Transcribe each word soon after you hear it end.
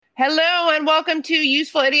Hello and welcome to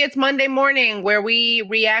Useful Idiots Monday Morning, where we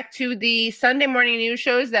react to the Sunday morning news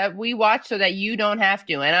shows that we watch so that you don't have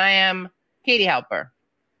to. And I am Katie Halper.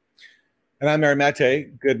 And I'm Mary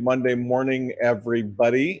Matte. Good Monday morning,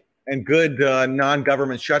 everybody. And good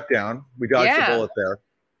non-government shutdown. We dodged a bullet there.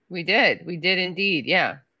 We did. We did indeed.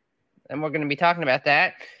 Yeah. And we're going to be talking about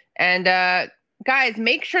that. And guys,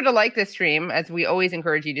 make sure to like this stream, as we always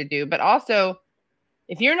encourage you to do. But also,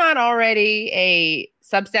 if you're not already a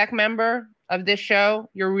Substack member of this show,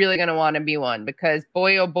 you're really going to want to be one, because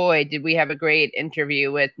boy, oh boy, did we have a great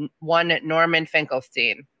interview with one Norman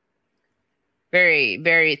Finkelstein. Very,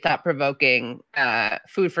 very thought-provoking,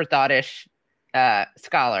 food for thought-ish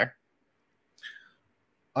scholar.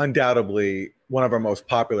 Undoubtedly one of our most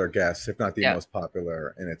popular guests, if not the most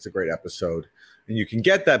popular, and it's a great episode. And you can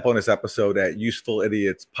get that bonus episode at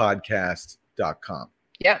usefulidiotspodcast.com.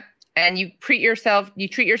 Yeah. And you treat yourself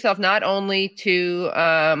not only to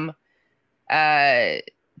an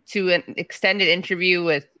extended interview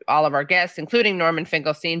with all of our guests, including Norman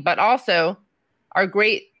Finkelstein, but also our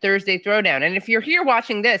great Thursday Throwdown. And if you're here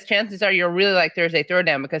watching this, chances are you'll really like Thursday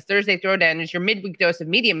Throwdown, because Thursday Throwdown is your midweek dose of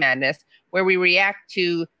media madness, where we react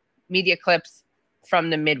to media clips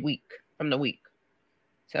from the week.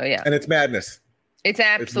 So yeah. And it's madness. It's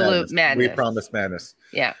absolute madness. We promise madness.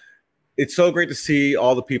 Yeah. It's so great to see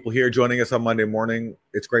all the people here joining us on Monday morning.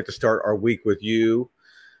 It's great to start our week with you.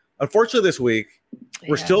 Unfortunately, this week,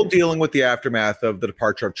 we're still dealing with the aftermath of the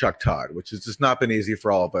departure of Chuck Todd, which has just not been easy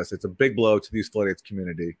for all of us. It's a big blow to the Useful Idiots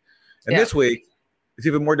community. And this week, it's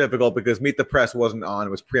even more difficult because Meet the Press wasn't on.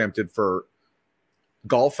 It was preempted for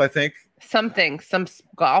golf, I think. Some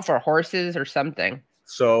golf or horses or something.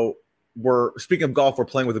 So speaking of golf, we're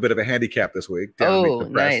playing with a bit of a handicap this week. Oh,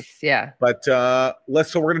 nice. Yeah. But so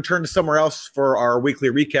we're going to turn to somewhere else for our weekly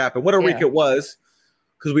recap. And what a week it was,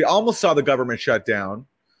 because we almost saw the government shut down,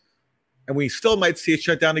 and we still might see it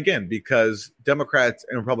shut down again, because Democrats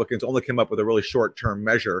and Republicans only came up with a really short-term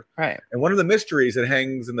measure. Right. And one of the mysteries that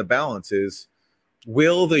hangs in the balance is,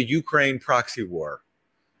 will the Ukraine proxy war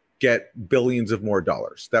get billions of more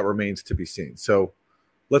dollars? That remains to be seen. So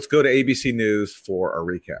let's go to ABC News for our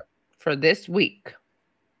recap. For this week.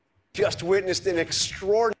 We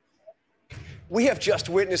have just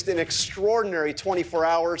witnessed an extraordinary 24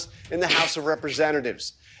 hours in the House of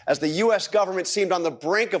Representatives. As the U.S. government seemed on the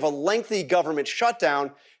brink of a lengthy government shutdown,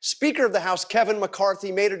 Speaker of the House Kevin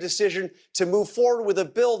McCarthy made a decision to move forward with a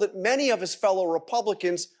bill that many of his fellow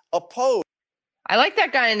Republicans opposed. I like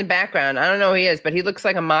that guy in the background. I don't know who he is, but he looks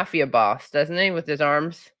like a mafia boss, doesn't he? With his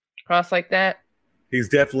arms crossed like that. He's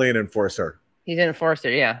definitely an enforcer. He's an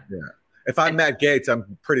enforcer, yeah. Yeah. If I'm Matt Gaetz,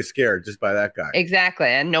 I'm pretty scared just by that guy. Exactly.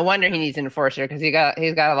 And no wonder he needs an enforcer, because he's got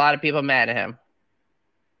a lot of people mad at him.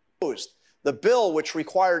 The bill, which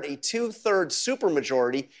required a 2/3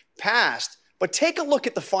 supermajority, passed. But take a look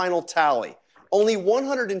at the final tally. Only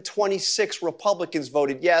 126 Republicans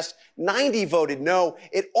voted yes, 90 voted no.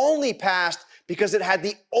 It only passed because it had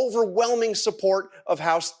the overwhelming support of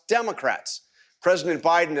House Democrats. President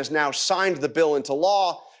Biden has now signed the bill into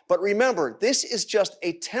law. But remember, this is just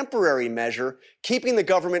a temporary measure, keeping the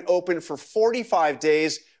government open for 45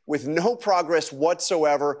 days with no progress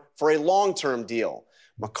whatsoever for a long-term deal.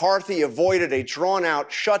 McCarthy avoided a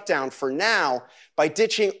drawn-out shutdown for now by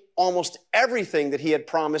ditching almost everything that he had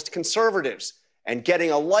promised conservatives and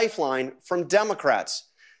getting a lifeline from Democrats.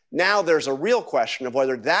 Now there's a real question of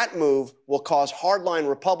whether that move will cause hardline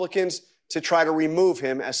Republicans to try to remove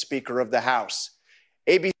him as Speaker of the House.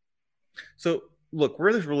 So, look, we're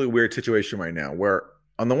in this really weird situation right now where,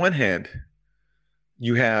 on the one hand,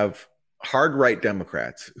 you have hard right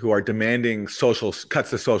Democrats who are demanding cuts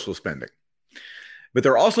to social spending, but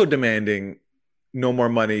they're also demanding no more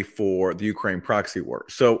money for the Ukraine proxy war.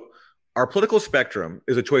 So our political spectrum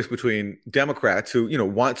is a choice between Democrats who,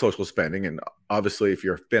 want social spending, and obviously, if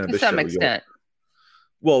you're a fan of this show, to some extent.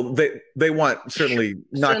 Well, they want certainly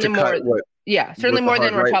not to cut what. Yeah, certainly more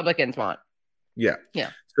than Republicans want. Yeah. Yeah.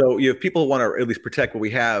 So you have people who want to at least protect what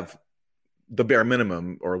we have, the bare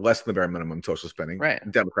minimum or less than the bare minimum social spending. Right.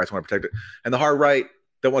 Democrats want to protect it. And the hard right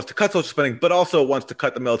that wants to cut social spending, but also wants to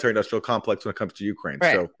cut the military-industrial complex when it comes to Ukraine.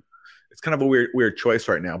 Right. So it's kind of a weird choice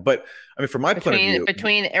right now. But, I mean, from my point of view.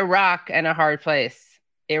 Between Iraq and a hard place.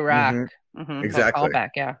 Iraq. Mm-hmm. Mm-hmm. Exactly.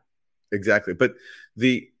 Callback, yeah. Exactly. But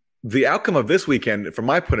the outcome of this weekend, from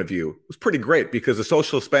my point of view, was pretty great, because the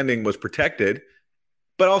social spending was protected,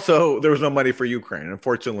 but also there was no money for Ukraine. And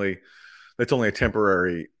unfortunately, that's only a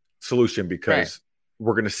temporary solution, because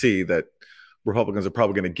we're going to see that Republicans are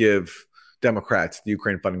probably going to give Democrats the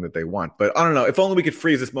Ukraine funding that they want. But I don't know. If only we could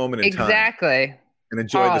freeze this moment in time. Exactly. And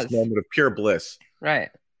enjoy this moment of pure bliss.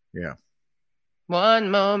 Right. Yeah.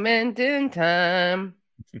 One moment in time.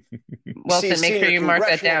 Wilson, make sure you mark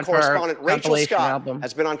that down for our Rachel compilation Scott album.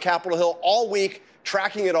 has been on Capitol Hill all week,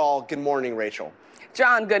 tracking it all. Good morning, Rachel.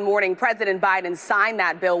 John, good morning. President Biden signed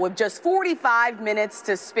that bill with just 45 minutes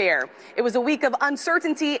to spare. It was a week of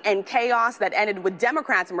uncertainty and chaos that ended with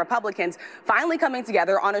Democrats and Republicans finally coming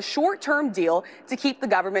together on a short-term deal to keep the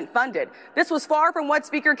government funded. This was far from what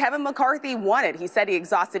Speaker Kevin McCarthy wanted. He said he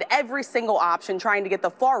exhausted every single option trying to get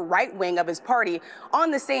the far right wing of his party on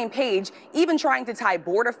the same page, even trying to tie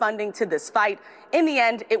border funding to this fight. In the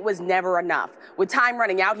end, it was never enough. With time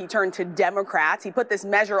running out, he turned to Democrats. He put this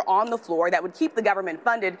measure on the floor that would keep the government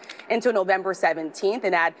funded until November 17th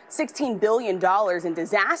and add $16 billion in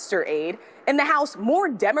disaster aid. In the House, more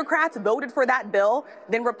Democrats voted for that bill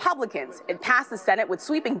than Republicans. It passed the Senate with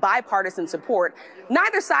sweeping bipartisan support.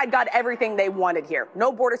 Neither side got everything they wanted here.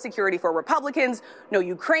 No border security for Republicans, no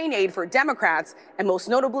Ukraine aid for Democrats, and most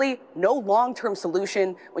notably, no long-term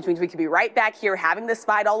solution, which means we could be right back here having this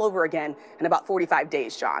fight all over again in about 45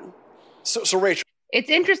 days, John. So Rachel. It's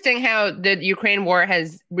interesting how the Ukraine war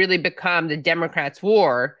has really become the Democrats'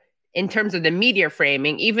 war in terms of the media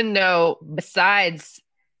framing, even though besides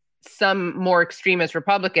some more extremist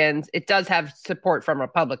Republicans, it does have support from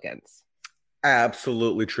Republicans.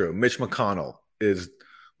 Absolutely true. Mitch McConnell is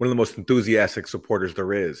one of the most enthusiastic supporters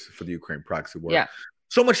there is for the Ukraine proxy war. Yeah.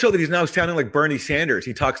 So much so that he's now sounding like Bernie Sanders.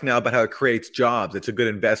 He talks now about how it creates jobs. It's a good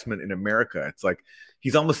investment in America. It's like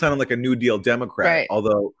he's almost sounding like a New Deal Democrat, right.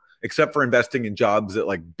 Although except for investing in jobs that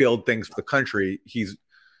like build things for the country, he's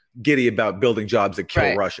giddy about building jobs that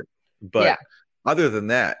kill Russia. But other than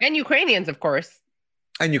that, and Ukrainians, of course.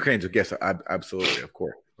 And Ukrainians, yes, absolutely, of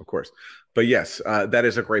course. But yes, that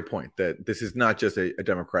is a great point, that this is not just a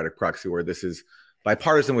Democratic proxy war. This is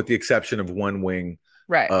bipartisan with the exception of one wing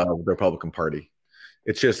of the Republican Party.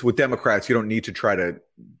 It's just with Democrats, you don't need to try to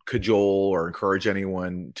cajole or encourage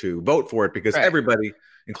anyone to vote for it because everybody,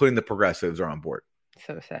 including the progressives, are on board.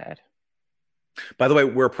 So sad. By the way,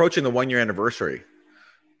 we're approaching the 1-year anniversary.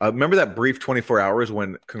 Remember that brief 24 hours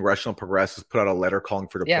when congressional progressives put out a letter calling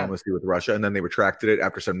for diplomacy with Russia, and then they retracted it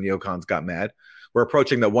after some neocons got mad? We're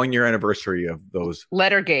approaching the 1-year anniversary of those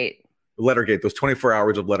Lettergate, those 24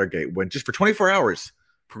 hours of Lettergate, when just for 24 hours,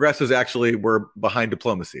 progressives actually were behind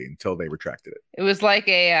diplomacy until they retracted it. It was like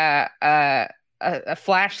a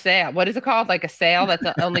flash sale. What is it called? Like a sale that's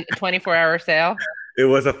only a 24-hour sale? It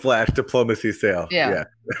was a flash diplomacy sale. Yeah.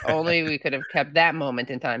 Only we could have kept that moment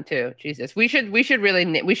in time too. Jesus, we should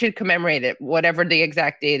really commemorate it. Whatever the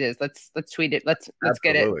exact date is, let's tweet it. Let's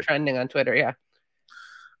get it trending on Twitter. Yeah.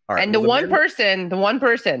 All right. And the one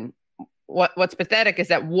person. What's pathetic is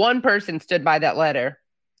that one person stood by that letter,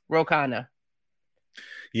 Ro Khanna.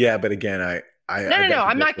 Yeah, but again, No.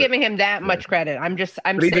 I'm not giving him that much credit. I'm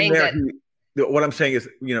saying that. What I'm saying is,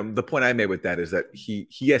 the point I made with that is that he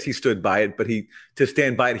stood by it, but to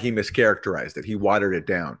stand by it, he mischaracterized it. He watered it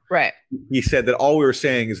down. Right. He said that all we were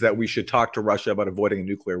saying is that we should talk to Russia about avoiding a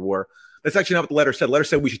nuclear war. That's actually not what the letter said. The letter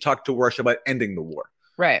said we should talk to Russia about ending the war.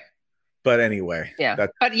 Right. But anyway. Yeah.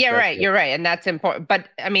 Right. You're right. And that's important. But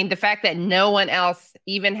I mean, the fact that no one else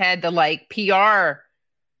even had the PR,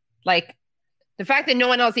 the fact that no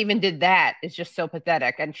one else even did that is just so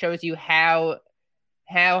pathetic and shows you how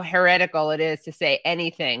heretical it is to say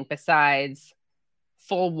anything besides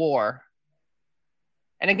full war.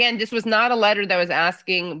 And again, this was not a letter that was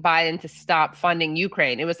asking Biden to stop funding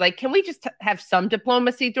Ukraine. It was like, can we just have some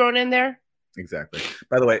diplomacy thrown in there? Exactly.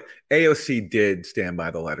 By the way, AOC did stand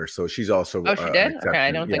by the letter, so she's also. Oh, she did? Okay,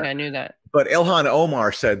 I don't think I knew that. But Ilhan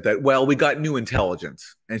Omar said that, well, we got new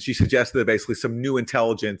intelligence, and she suggested that basically some new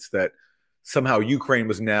intelligence that somehow Ukraine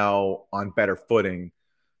was now on better footing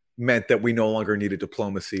meant that we no longer needed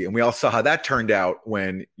diplomacy. And we all saw how that turned out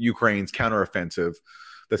when Ukraine's counteroffensive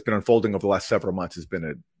that's been unfolding over the last several months has been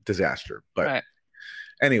a disaster. But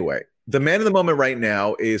anyway, the man in the moment right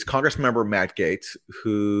now is Congressmember Matt Gaetz,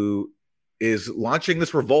 who is launching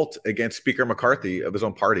this revolt against Speaker McCarthy of his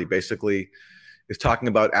own party, basically is talking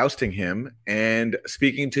about ousting him. And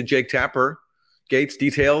speaking to Jake Tapper, Gaetz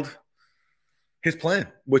detailed his plan,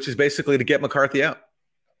 which is basically to get McCarthy out.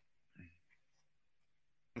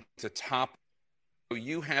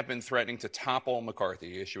 You have been threatening to topple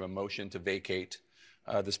McCarthy, issue a motion to vacate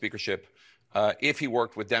the speakership if he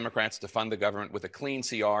worked with Democrats to fund the government with a clean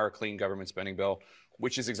CR, a clean government spending bill,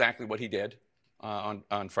 which is exactly what he did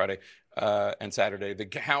on Friday and Saturday.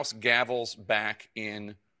 The House gavels back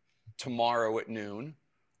in tomorrow at noon.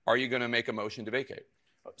 Are you going to make a motion to vacate?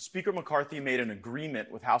 Speaker McCarthy made an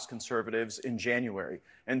agreement with House conservatives in January.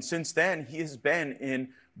 And since then, he has been in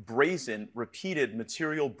brazen, repeated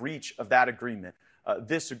material breach of that agreement.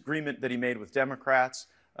 This agreement that he made with Democrats,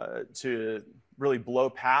 to really blow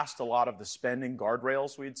past a lot of the spending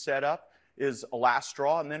guardrails we'd set up is a last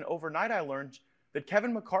straw. And then overnight, I learned that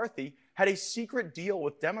Kevin McCarthy had a secret deal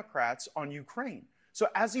with Democrats on Ukraine. So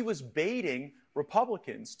as he was baiting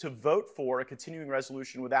Republicans to vote for a continuing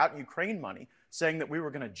resolution without Ukraine money, saying that we were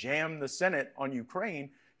going to jam the Senate on Ukraine,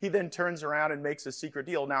 he then turns around and makes a secret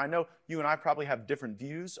deal. Now, I know you and I probably have different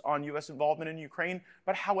views on U.S. involvement in Ukraine,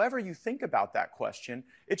 but however you think about that question,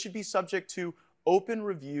 it should be subject to open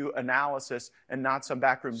review, analysis, and not some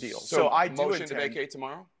backroom deal. So I do motion to vacate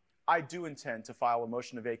tomorrow? I do intend to file a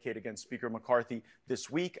motion to vacate against Speaker McCarthy this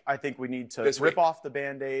week. I think we need to rip off the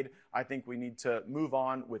Band-Aid. I think we need to move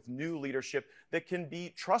on with new leadership that can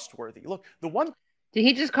be trustworthy. Look, the one... Did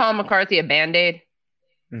he just call McCarthy a Band-Aid?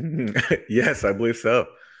 Yes, I believe so.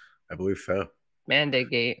 I believe so. Band-Aid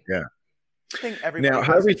gate. Yeah. Now,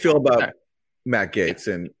 how do we feel about Matt Gaetz?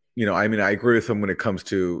 And, you know, I mean, I agree with him when it comes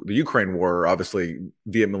to the Ukraine war. Obviously,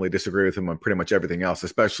 vehemently disagree with him on pretty much everything else,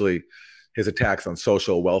 especially his attacks on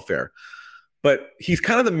social welfare. But he's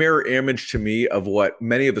kind of the mirror image to me of what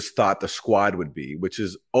many of us thought the squad would be, which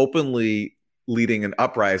is openly leading an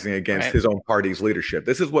uprising against his own party's leadership.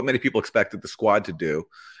 This is what many people expected the squad to do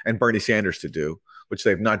and Bernie Sanders to do, which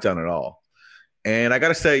they've not done at all. And I got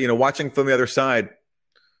to say, you know, watching from the other side,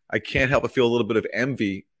 I can't help but feel a little bit of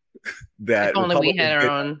envy that only we had our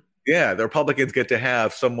own. Yeah, the Republicans get to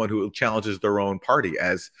have someone who challenges their own party,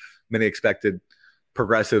 as many expected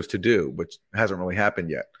progressives to do, which hasn't really happened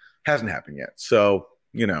yet. Hasn't happened yet. So,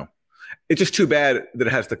 you know, it's just too bad that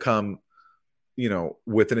it has to come, you know,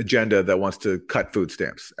 with an agenda that wants to cut food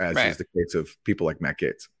stamps, as is the case of people like Matt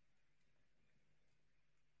Gaetz.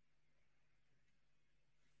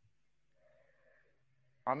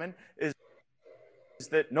 Is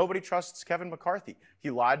that nobody trusts Kevin McCarthy. He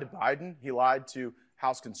lied to Biden. He lied to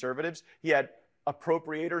House conservatives. He had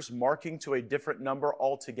appropriators marking to a different number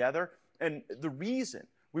altogether. And the reason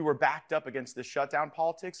we were backed up against this shutdown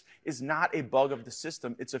politics is not a bug of the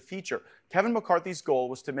system. It's a feature. Kevin McCarthy's goal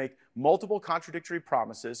was to make multiple contradictory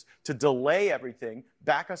promises, to delay everything,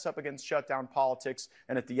 back us up against shutdown politics,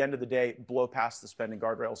 and at the end of the day, blow past the spending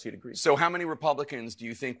guardrails he'd agreed to. So how many Republicans do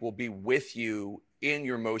you think will be with you in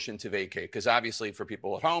your motion to vacate? Because obviously, for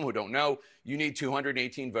people at home who don't know, you need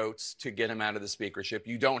 218 votes to get him out of the speakership.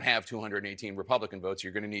 You don't have 218 Republican votes.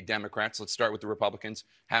 You're going to need Democrats. Let's start with the Republicans.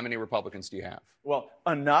 How many Republicans do you have? Well,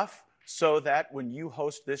 enough so that when you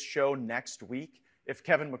host this show next week, if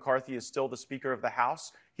Kevin McCarthy is still the Speaker of the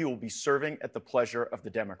House, he will be serving at the pleasure of the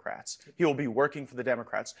Democrats. He will be working for the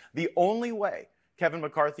Democrats. The only way Kevin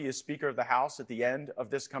McCarthy is Speaker of the House at the end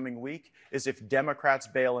of this coming week is if Democrats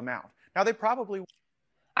bail him out. Now, they probably...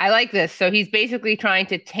 I like this. So he's basically trying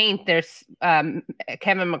to taint their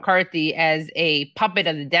Kevin McCarthy as a puppet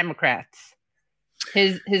of the Democrats.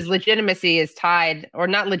 His legitimacy is tied, or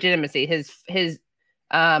not legitimacy, his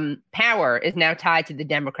power is now tied to the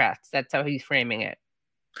Democrats. That's how he's framing it.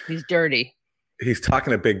 He's dirty. He's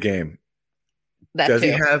talking a big game. Does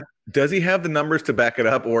he have the numbers to back it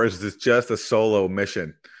up, or is this just a solo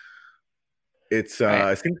mission? It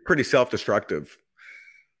seems pretty self-destructive.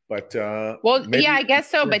 But yeah, I guess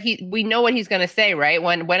so. But we know what he's going to say, right?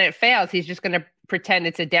 When it fails, he's just going to pretend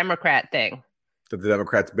it's a Democrat thing. That the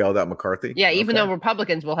Democrats bailed out McCarthy? Yeah, even though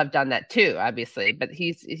Republicans will have done that too, obviously. But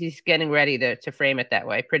he's getting ready to frame it that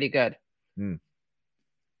way. Pretty good.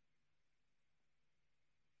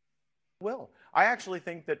 I actually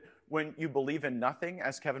think that when you believe in nothing,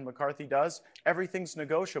 as Kevin McCarthy does, everything's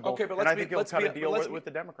negotiable. Okay, but I think he'll cut a deal with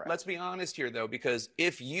the Democrats. Let's be honest here, though, because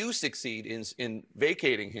if you succeed in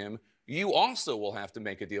vacating him, you also will have to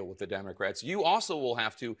make a deal with the Democrats. You also will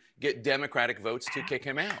have to get Democratic votes to kick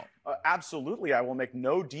him out. Absolutely. I will make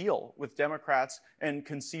no deal with Democrats and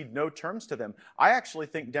concede no terms to them. I actually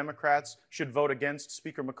think Democrats should vote against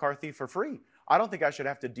Speaker McCarthy for free. I don't think I should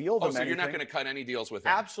have to deal them anything. You're not going to cut any deals with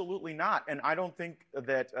him? Absolutely not. And I don't think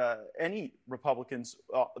that any Republicans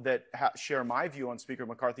that share my view on Speaker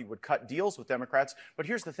McCarthy would cut deals with Democrats. But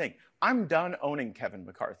here's the thing. I'm done owning Kevin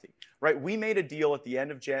McCarthy, right? We made a deal at the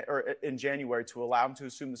end of in January to allow him to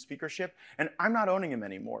assume the speakership, and I'm not owning him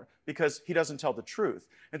anymore because he doesn't tell the truth.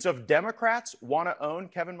 And so if Democrats want to own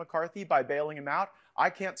Kevin McCarthy by bailing him out, I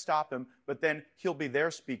can't stop him, but then he'll be their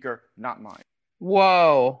speaker, not mine.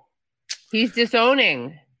 Whoa. He's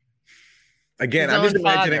disowning. Again, I'm just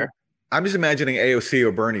imagining AOC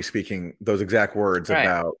or Bernie speaking those exact words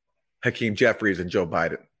about Hakeem Jeffries and Joe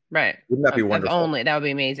Biden. Right. Wouldn't that be wonderful? That would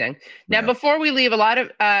be amazing. Now, before we leave, a lot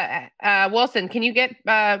of Wilson, can you get?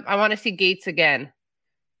 I want to see Gaetz again.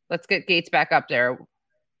 Let's get Gaetz back up there.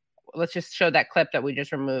 Let's just show that clip that we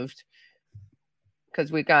just removed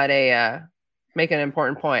because we got a make an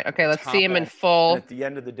important point. Okay, let's see him in And full. at the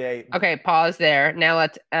end of the day, Okay, pause there. Now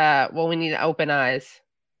let's we need open eyes.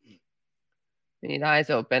 We need eyes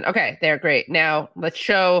open. Okay, there, great. Now let's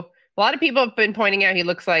show. A lot of people have been pointing out he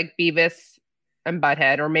looks like Beavis and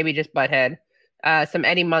Butthead, or maybe just Butthead. Some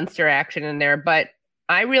Eddie Munster action in there, but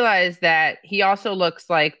I realized that he also looks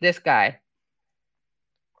like this guy.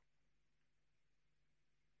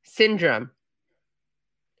 Syndrome.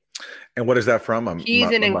 And what is that from? He's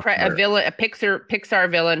a villain, a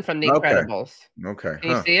Pixar villain from The Incredibles. Okay.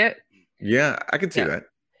 Can you see it? Yeah, I can see that.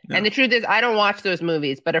 Yeah. And the truth is, I don't watch those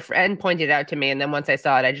movies, but a friend pointed it out to me, and then once I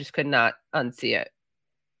saw it, I just could not unsee it.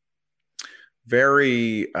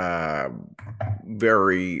 Very,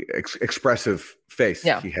 very expressive face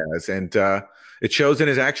he has, and it shows in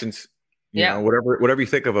his actions. You know, whatever you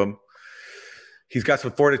think of him, he's got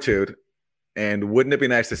some fortitude. And wouldn't it be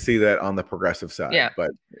nice to see that on the progressive side? Yeah.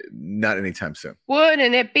 But not anytime soon.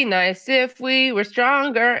 Wouldn't it be nice if we were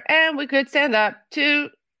stronger and we could stand up to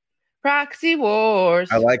proxy wars?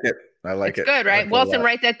 I like it. It's good, right? Wilson,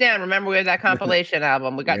 write that down. Remember, we have that compilation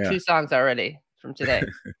album. We got 2 songs already from today.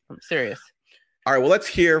 I'm serious. All right. Well, let's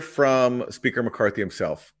hear from Speaker McCarthy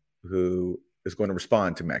himself, who is going to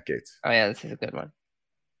respond to Matt Gaetz. Oh, yeah. This is a good one.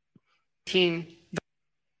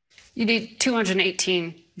 You need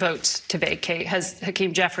 218 votes to vacate. Has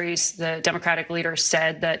Hakeem Jeffries, the Democratic leader,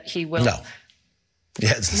 said that he will? No. He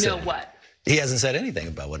hasn't said what? He hasn't said anything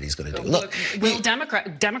about what he's going to do. Look,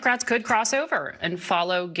 Democrats could cross over and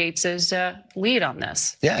follow Gaetz's lead on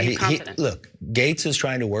this? Yeah, look, Gaetz is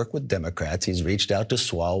trying to work with Democrats. He's reached out to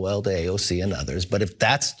Swalwell, to AOC, and others. But if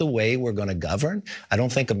that's the way we're going to govern, I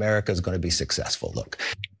don't think America is going to be successful. Look.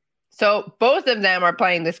 So both of them are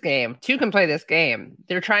playing this game. 2 can play this game.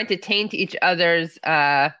 They're trying to taint each other's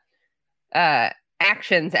actions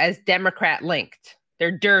as Democrat linked.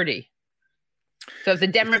 They're dirty. So if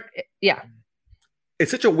the it's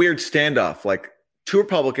such a weird standoff. Like 2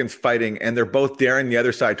 Republicans fighting, and they're both daring the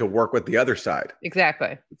other side to work with the other side.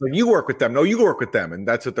 Exactly. It's like, you work with them. No, you work with them, and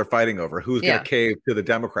that's what they're fighting over. Who's going to cave to the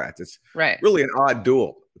Democrats? It's really an odd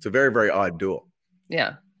duel. It's a very, very odd duel.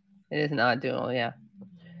 Yeah, it is an odd duel. Yeah.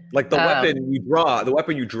 Like the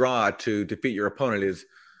weapon you draw to defeat your opponent is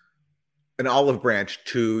an olive branch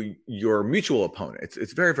to your mutual opponent.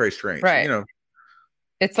 It's very, very strange. Right. You know,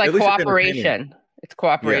 it's like cooperation. It's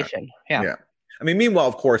cooperation. Yeah. I mean, meanwhile,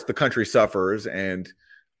 of course, the country suffers, and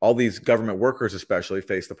all these government workers especially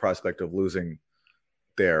face the prospect of losing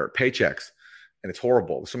their paychecks. And it's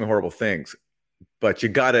horrible. There's so many horrible things. But you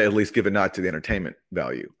got to at least give a nod to the entertainment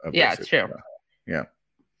value of this. It's true. Yeah.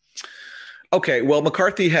 Okay, well,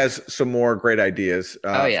 McCarthy has some more great ideas.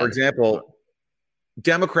 For example,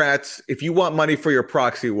 Democrats, if you want money for your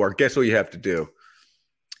proxy war, guess what you have to do?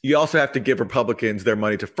 You also have to give Republicans their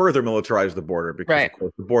money to further militarize the border, because, of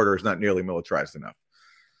course, the border is not nearly militarized enough.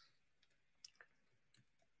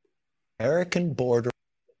 American border.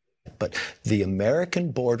 But the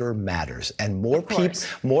American border matters, and more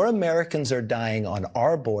Americans are dying on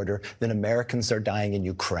our border than Americans are dying in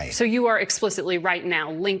Ukraine. So you are explicitly right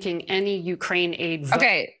now linking any Ukraine aid.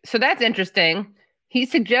 Okay, so that's interesting. He's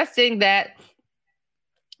suggesting that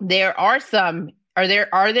there are some. Are there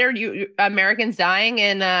Americans dying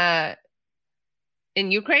in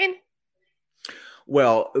Ukraine?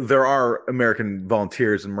 Well, there are American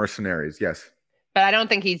volunteers and mercenaries. Yes. But I don't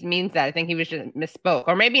think he means that. I think he was just misspoke,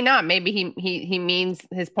 or maybe not. Maybe he means,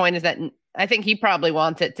 his point is that I think he probably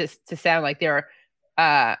wants it to sound like there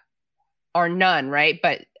are none, right?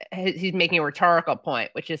 But he's making a rhetorical point,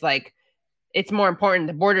 which is like, it's more important.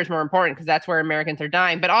 The border is more important because that's where Americans are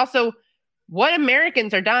dying. But also, what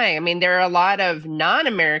Americans are dying? I mean, there are a lot of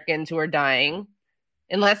non-Americans who are dying,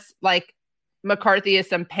 unless like McCarthy is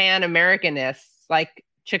some pan-Americanist, like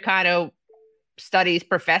Chicano studies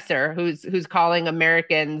professor who's calling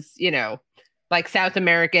Americans, like South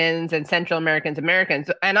Americans and Central Americans,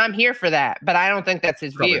 and I'm here for that, but I don't think that's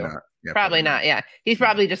his view. Probably not. Yeah, he's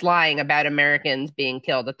probably just lying about Americans being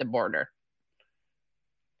killed at the border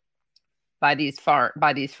by these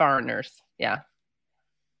foreigners. Yeah.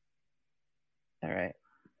 All right.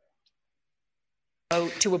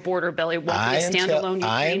 To a border bill. It won't be a standalone Ukraine bill.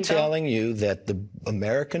 I am telling you that the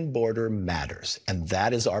American border matters, and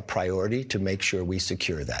that is our priority, to make sure we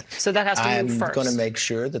secure that. So that has to move first. I'm going to make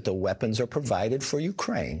sure that the weapons are provided for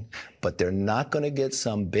Ukraine, but they're not going to get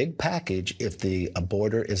some big package if the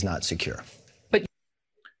border is not secure. But it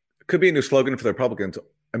could be a new slogan for the Republicans: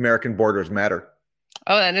 American borders matter.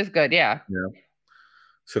 Oh, that is good. Yeah.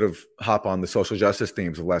 Sort of hop on the social justice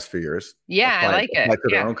themes of the last few years. Yeah, I like it. To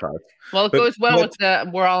their own cause. Well, it goes well with the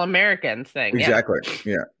 "we're all Americans" thing. Exactly.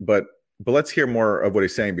 Yeah. But let's hear more of what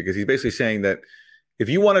he's saying, because he's basically saying that if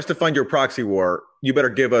you want us to fund your proxy war, you better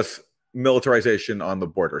give us militarization on the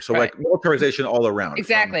border. So like militarization all around.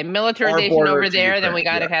 Exactly. Militarization over there, then we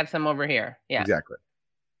got to have some over here. Yeah. Exactly.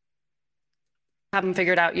 Haven't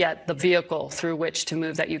figured out yet the vehicle through which to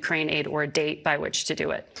move that Ukraine aid or a date by which to do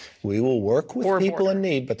it. We will work with people in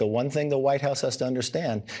need, but the one thing the White House has to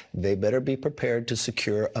understand, they better be prepared to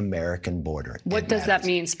secure American border. What does that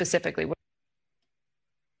mean specifically?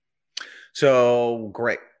 So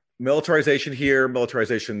great. Militarization here,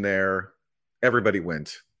 militarization there. Everybody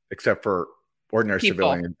wins except for ordinary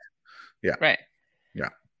civilians. Yeah. Right. Yeah.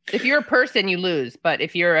 If you're a person, you lose. But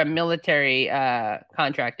if you're a military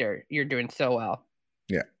contractor, you're doing so well.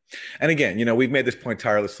 Yeah. And again, you know, we've made this point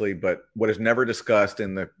tirelessly, but what is never discussed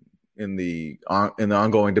in the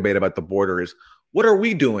ongoing debate about the border is what are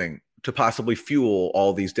we doing to possibly fuel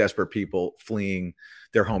all these desperate people fleeing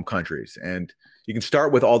their home countries? And you can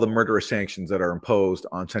start with all the murderous sanctions that are imposed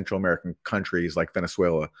on Central American countries like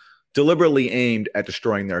Venezuela, deliberately aimed at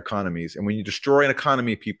destroying their economies. And when you destroy an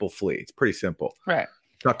economy, people flee. It's pretty simple. Right.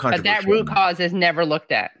 It's not controversial. But that root cause is never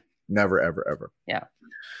looked at. Never, ever, ever. Yeah.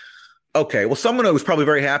 Okay. Well, someone who's probably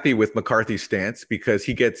very happy with McCarthy's stance because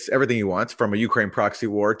he gets everything he wants from a Ukraine proxy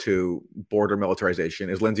war to border militarization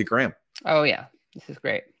is Lindsey Graham. Oh, yeah. This is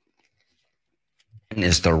great.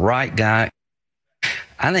 Is the right guy.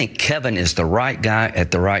 I think Kevin is the right guy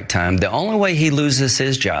at the right time. The only way he loses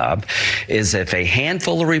his job is if a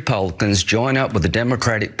handful of Republicans join up with the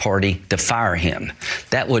Democratic Party to fire him.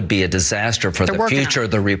 That would be a disaster for the future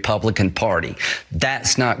of the Republican Party.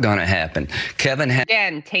 That's not going to happen. Kevin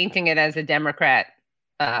again tainting it as a Democrat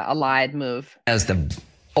allied move. As the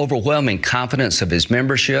overwhelming confidence of his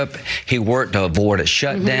membership. He worked to avoid a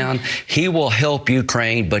shutdown. He will help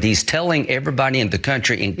Ukraine, but he's telling everybody in the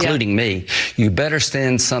country, including me, you better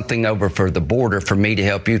send something over for the border for me to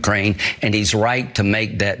help Ukraine. And he's right to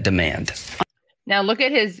make that demand. Now look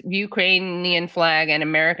at his Ukrainian flag and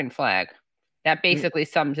American flag. That basically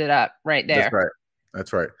sums it up right there. That's right.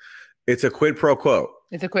 That's right. It's a quid pro quo.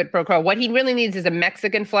 It's a quid pro quo. What he really needs is a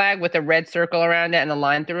Mexican flag with a red circle around it and a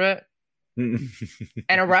line through it. And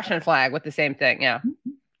a Russian flag with the same thing. Yeah.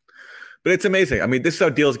 But it's amazing. I mean, this is how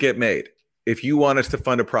deals get made. If you want us to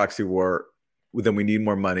fund a proxy war, then we need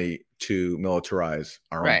more money to militarize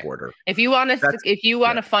our own border. If you want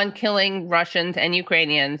to fund killing Russians and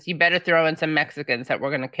Ukrainians, you better throw in some Mexicans that we're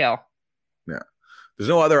going to kill. Yeah. There's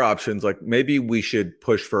no other options. Like maybe we should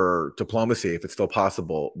push for diplomacy if it's still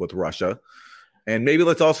possible with Russia. And maybe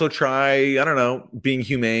let's also try, I don't know, being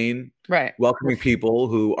humane, welcoming people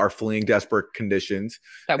who are fleeing desperate conditions.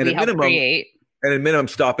 That we help create. And at minimum,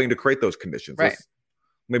 stopping to create those conditions. Right. Let's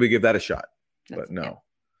maybe give that a shot. But no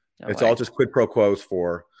it's all just quid pro quos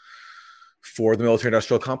for the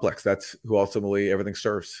military-industrial complex. That's who ultimately everything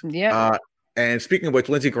serves. Yeah. And speaking of which,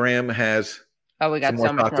 Lindsey Graham has we got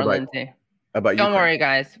so much more Lindsey. Don't worry,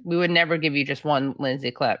 guys. We would never give you just one Lindsey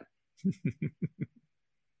clip.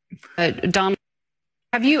 Donald,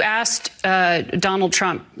 have you asked Donald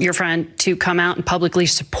Trump, your friend, to come out and publicly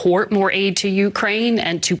support more aid to Ukraine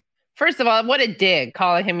and to... First of all, what a dig,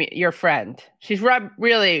 calling him your friend. She's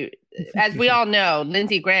really, as we all know,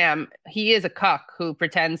 Lindsey Graham, he is a cuck who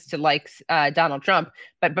pretends to like Donald Trump.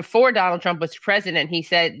 But before Donald Trump was president, he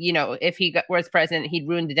said, you know, if he was president, he'd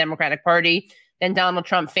ruin the Democratic Party. Then Donald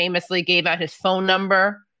Trump famously gave out his phone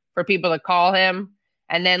number for people to call him.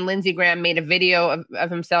 And then Lindsey Graham made a video of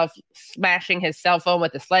himself smashing his cell phone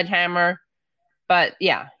with a sledgehammer. But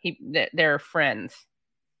yeah, they're friends.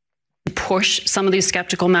 Push some of these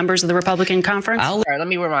skeptical members of the Republican conference? Sorry, let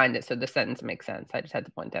me rewind it so the sentence makes sense. I just had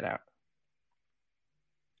to point that out.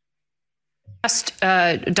 Asked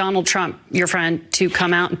Donald Trump, your friend, to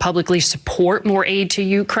come out and publicly support more aid to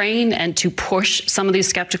Ukraine and to push some of these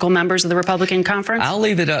skeptical members of the Republican conference? I'll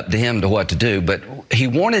leave it up to him to what to do, but he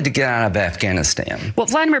wanted to get out of Afghanistan. Well,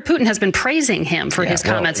 Vladimir Putin has been praising him for his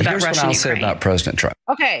comments about Russia and Ukraine. Here's what I'll say about President Trump.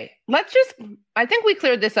 Okay, I think we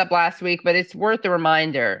cleared this up last week, but it's worth a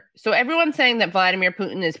reminder. So everyone's saying that Vladimir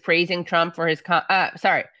Putin is praising Trump for his, that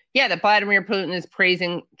Vladimir Putin is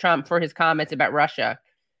praising Trump for his comments about Russia,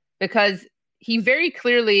 because he very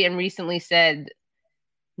clearly and recently said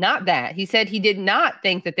not that. He said he did not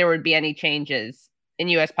think that there would be any changes in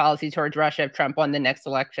U.S. policy towards Russia if Trump won the next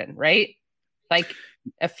election, right? Like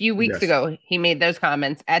a few weeks ago, he made those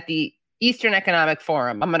comments at the Eastern Economic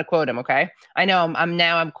Forum. I'm going to quote him, okay? I know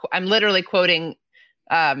I'm literally quoting,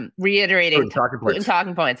 reiterating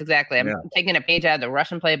talking points. Exactly. I'm taking a page out of the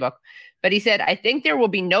Russian playbook. But he said, I think there will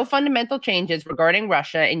be no fundamental changes regarding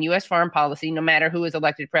Russia in U.S. foreign policy, no matter who is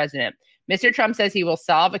elected president. Mr. Trump says he will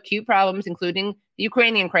solve acute problems, including the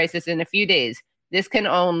Ukrainian crisis, in a few days. This can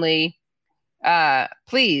only,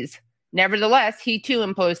 please, Nevertheless, he too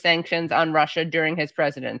imposed sanctions on Russia during his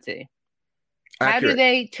presidency. Accurate. How do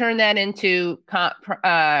they turn that into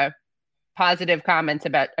positive comments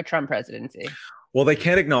about a Trump presidency? Well, they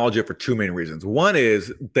can't acknowledge it for two main reasons. One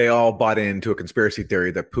is they all bought into a conspiracy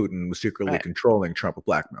theory that Putin was secretly controlling Trump with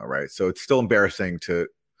blackmail, right? So it's still embarrassing to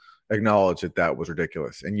acknowledge that that was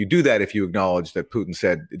ridiculous. And you do that if you acknowledge that Putin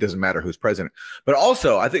said it doesn't matter who's president. But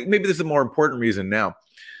also, I think maybe this is a more important reason now.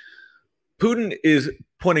 Putin is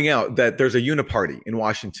pointing out that there's a uniparty in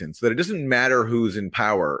Washington, so that it doesn't matter who's in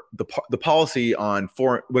power. The policy on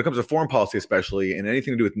foreign, when it comes to foreign policy especially, and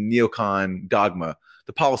anything to do with neocon dogma,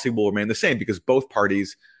 the policy will remain the same because both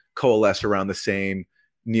parties coalesce around the same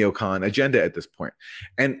neocon agenda at this point.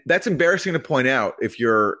 And that's embarrassing to point out if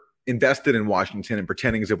you're invested in Washington and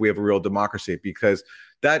pretending as if we have a real democracy, because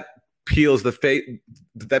that peels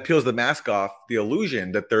the mask off the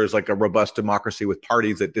illusion that there's like a robust democracy with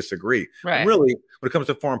parties that disagree. Right. And really, when it comes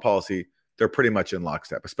to foreign policy, they're pretty much in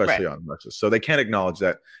lockstep, especially on Russia. So they can't acknowledge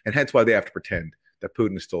that, and hence why they have to pretend that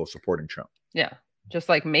Putin is still supporting Trump. Yeah, just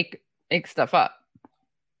like make stuff up.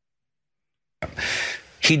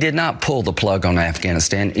 He did not pull the plug on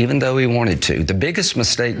Afghanistan, even though he wanted to. The biggest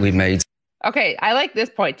mistake we made. Okay, I like this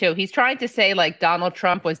point too. He's trying to say like Donald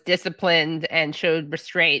Trump was disciplined and showed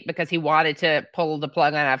restraint because he wanted to pull the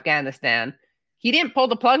plug on Afghanistan. He didn't pull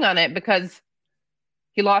the plug on it because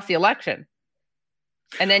he lost the election.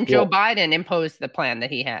 And then Joe Biden imposed the plan that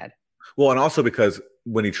he had. Well, and also because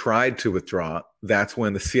when he tried to withdraw, that's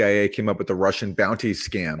when the CIA came up with the Russian bounty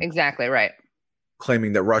scam. Exactly, right.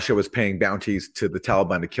 Claiming that Russia was paying bounties to the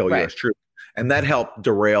Taliban to kill U.S. troops. And that helped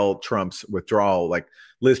derail Trump's withdrawal. Like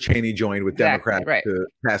Liz Cheney joined with Democrats to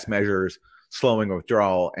pass measures slowing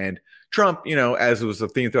withdrawal. And Trump, you know, as was the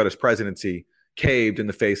theme throughout his presidency, caved in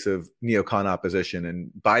the face of neocon opposition.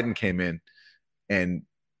 And Biden came in and,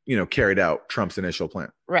 you know, carried out Trump's initial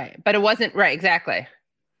plan. Right. But it wasn't exactly.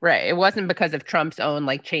 Right. It wasn't because of Trump's own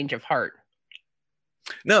like change of heart.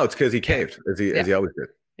 No, it's because he caved as he always did.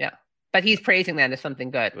 Yeah. But he's praising that as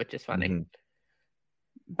something good, which is funny. Mm-hmm.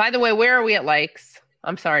 By the way, where are we at likes?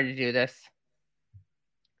 I'm sorry to do this.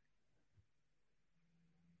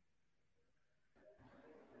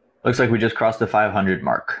 Looks like we just crossed the 500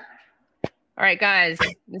 mark. All right, guys,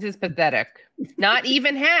 this is pathetic. Not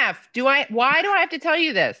even half. Why do I have to tell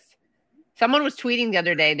you this? Someone was tweeting the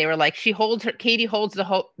other day. They were like, Katie holds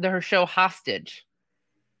her show hostage.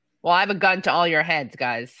 Well, I have a gun to all your heads,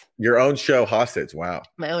 guys. Your own show hostage. Wow.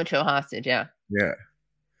 My own show hostage. Yeah. Yeah.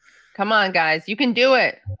 Come on, guys. You can do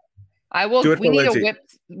it. I will. We need Lindsay. A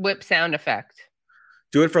whip sound effect.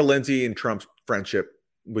 Do it for Lindsay and Trump's friendship,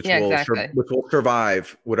 which will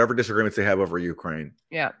survive whatever disagreements they have over Ukraine.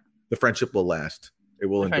 Yeah. The friendship will last. It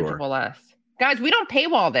will endure. Friendship will last. Guys, we don't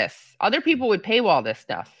paywall this. Other people would paywall this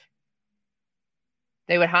stuff.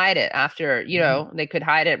 They would hide it after, you know, they could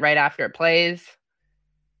hide it right after it plays.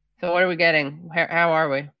 So what are we getting? How are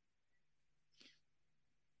we?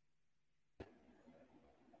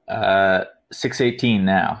 618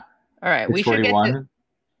 now. All right, we should get to,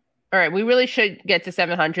 all right, we really should get to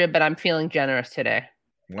 700, but I'm feeling generous today.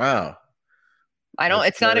 Wow. I don't.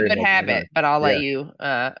 It's not a good habit, but I'll let you.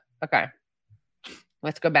 Okay,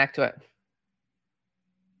 let's go back to it.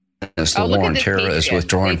 As the war on terror is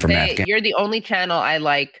withdrawing from Afghanistan. You're the only channel I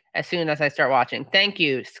like as soon as I start watching. Thank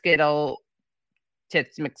you, Skittle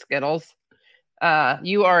Tits McSkittles.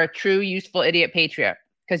 You are a true useful idiot patriot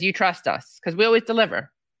because you trust us because we always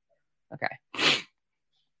deliver. Okay.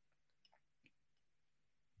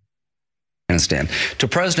 To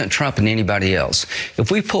President Trump and anybody else,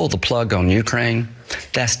 if we pull the plug on Ukraine,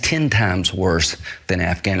 that's 10 times worse than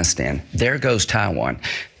Afghanistan. There goes Taiwan.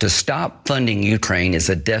 To stop funding Ukraine is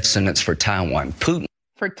a death sentence for Taiwan. Putin.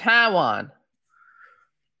 For Taiwan.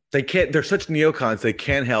 They can't, they're such neocons, they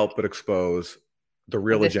can't help but expose the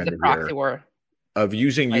real agenda here of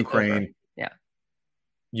using Ukraine. Yeah.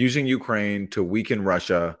 Using Ukraine to weaken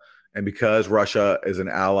Russia. And because Russia is an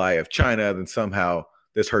ally of China, then somehow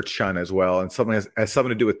this hurts China as well, and something has something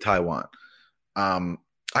to do with Taiwan.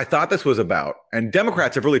 I thought this was about, and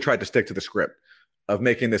Democrats have really tried to stick to the script of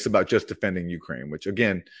making this about just defending Ukraine, which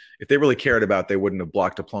again, if they really cared about, they wouldn't have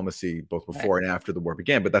blocked diplomacy both before and after the war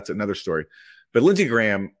began, but that's another story. But Lindsey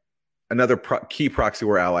Graham, another key proxy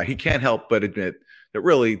war ally, he can't help but admit that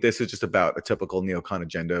really this is just about a typical neocon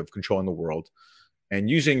agenda of controlling the world and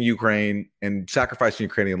using Ukraine and sacrificing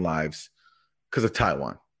Ukrainian lives because of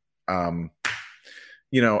Taiwan.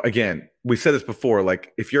 You know, again, we said this before,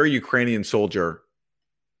 like if you're a Ukrainian soldier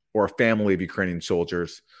or a family of Ukrainian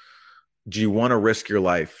soldiers, do you want to risk your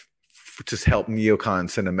life to help neocons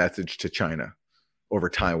send a message to China over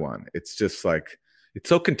Taiwan? It's just like, it's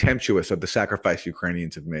so contemptuous of the sacrifice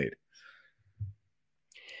Ukrainians have made.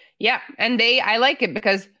 Yeah, and I like it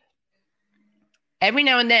because every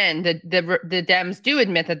now and then the Dems do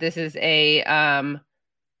admit that this is a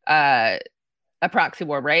proxy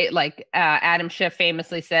war, right? Like Adam Schiff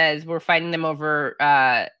famously says, we're fighting them over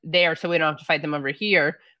there, so we don't have to fight them over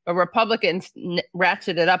here. But Republicans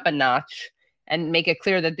ratchet it up a notch and make it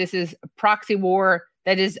clear that this is a proxy war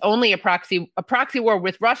that is only a proxy war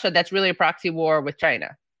with Russia. That's really a proxy war with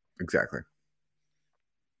China. Exactly.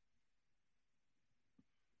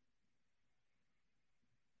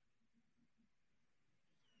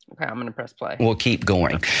 Okay, I'm going to press play. We'll keep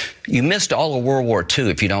going. You missed all of World War II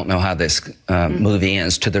if you don't know how this movie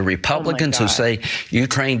ends. To the Republicans who say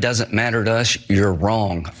Ukraine doesn't matter to us, you're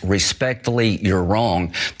wrong. Respectfully, you're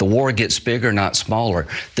wrong. The war gets bigger, not smaller.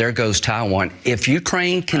 There goes Taiwan. If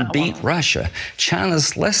Ukraine can beat Russia,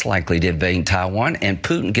 China's less likely to invade Taiwan, and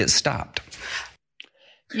Putin gets stopped.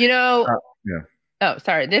 You know, yeah. Oh,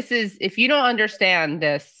 sorry. This is, if you don't understand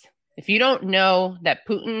this, if you don't know that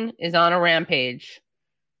Putin is on a rampage,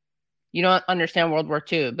 you don't understand World War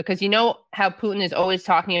II, because you know how Putin is always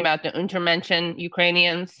talking about the Untermenschen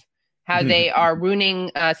Ukrainians, how they are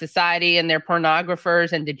ruining society and they're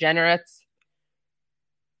pornographers and degenerates.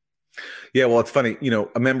 Yeah, well, it's funny. You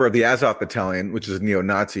know, a member of the Azov battalion, which is a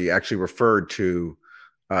neo-Nazi, actually referred to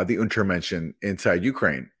the Untermenschen inside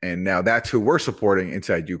Ukraine. And now that's who we're supporting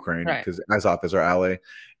inside Ukraine, because Azov is our ally.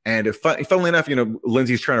 And funnily enough, you know,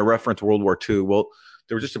 Lindsay's trying to reference World War II. Well,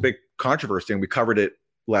 there was just a big controversy, and we covered it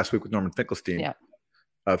last week with Norman Finkelstein,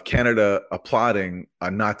 of Canada applauding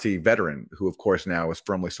a Nazi veteran who, of course, now is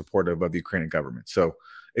firmly supportive of the Ukrainian government. So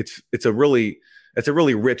it's a really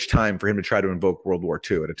rich time for him to try to invoke World War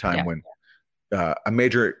II at a time when a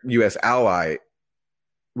major U.S. ally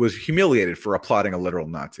was humiliated for applauding a literal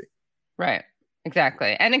Nazi. Right.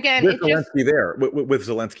 Exactly. And again, with Zelensky there, with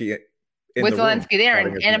Zelensky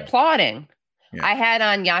and applauding. Yeah. I had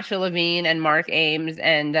on Yasha Levine and Mark Ames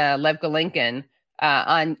and Lev Golinkin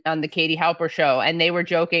on the Katie Halper show, and they were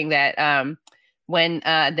joking that when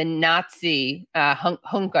the Nazi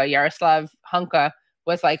Hunka, Yaroslav Hunka,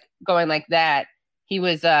 was like going like that, he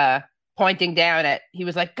was pointing down at, he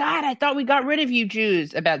was like, God, I thought we got rid of you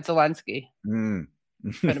Jews, about Zelensky. Could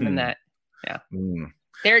have been that. Yeah.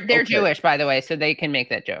 They're Jewish, by the way, so they can make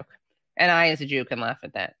that joke. And I, as a Jew, can laugh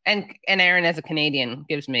at that. And Aaron, as a Canadian,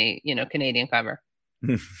 gives me, Canadian cover.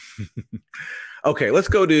 Okay, let's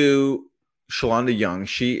go to Shalonda Young.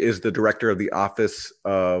 She is the director of the Office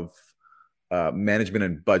of Management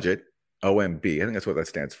and Budget, OMB. I think that's what that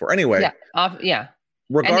stands for. Anyway. Yeah.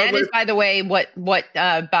 And that is, by the way, what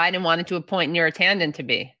Biden wanted to appoint Neera Tanden to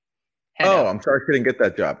be. I'm sorry she didn't get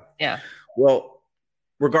that job. Yeah. Well,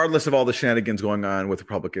 regardless of all the shenanigans going on with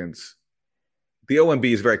Republicans, the OMB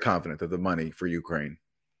is very confident that the money for Ukraine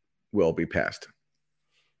will be passed.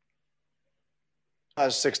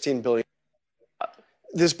 Has $16 billion.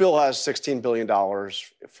 This bill has $16 billion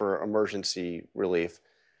for emergency relief,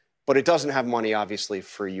 but it doesn't have money, obviously,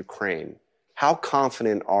 for Ukraine. How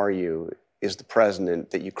confident are you, is the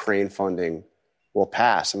president, that Ukraine funding will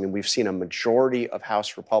pass? I mean, we've seen a majority of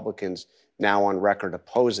House Republicans now on record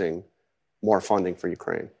opposing more funding for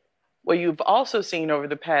Ukraine. What you've also seen over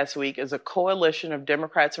the past week is a coalition of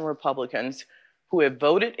Democrats and Republicans who have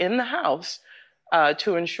voted in the House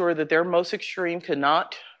to ensure that their most extreme could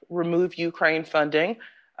not remove Ukraine funding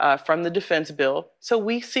from the defense bill. So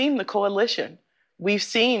we've seen the coalition. We've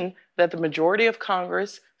seen that the majority of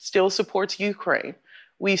Congress still supports Ukraine.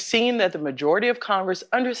 We've seen that the majority of Congress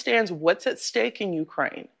understands what's at stake in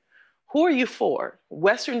Ukraine. Who are you for?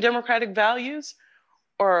 Western democratic values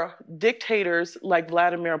or dictators like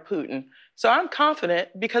Vladimir Putin? So I'm confident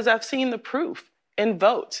because I've seen the proof in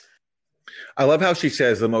votes. I love how she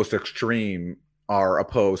says the most extreme are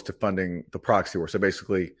opposed to funding the proxy war. So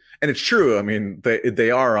basically, and it's true, I mean,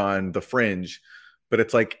 they are on the fringe, but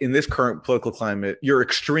it's like in this current political climate, you're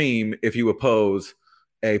extreme if you oppose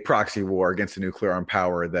a proxy war against a nuclear armed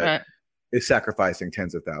power that is sacrificing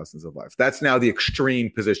tens of thousands of lives. That's now the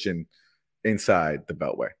extreme position inside the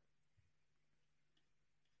Beltway.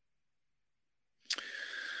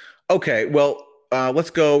 Okay, well,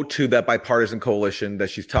 let's go to that bipartisan coalition that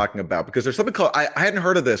she's talking about, because there's something called, I hadn't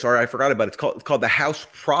heard of this, or I forgot about it. It's called the House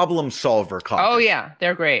Problem Solver Caucus. Oh, yeah,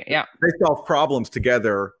 they're great. Yeah. They solve problems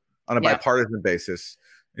together on a bipartisan basis.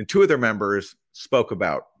 And two of their members spoke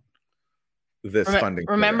about this funding.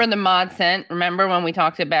 Remember the Mod Cent? Remember when we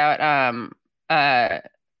talked about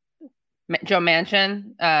Joe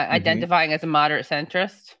Manchin identifying as a moderate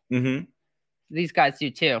centrist? Mm-hmm. These guys do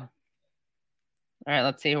too. All right,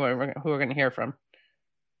 let's see who we're going to hear from.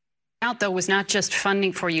 Out though was not just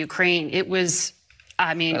funding for Ukraine. It was,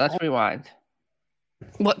 I mean, let's rewind.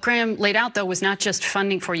 What Graham laid out, though, was not just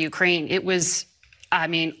funding for Ukraine. It was, I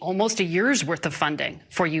mean, almost a year's worth of funding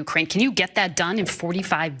for Ukraine. Can you get that done in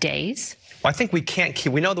 45 days? Well, I think we can't.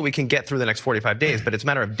 We know that we can get through the next 45 days, but it's a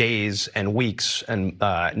matter of days and weeks and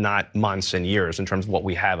not months and years in terms of what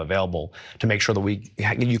we have available to make sure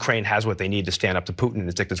that Ukraine has what they need to stand up to Putin in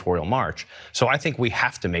his dictatorial march. So I think we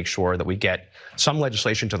have to make sure that we get some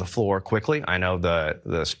legislation to the floor quickly. I know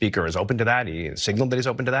the speaker is open to that. He signaled that he's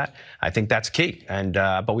open to that. I think that's key. And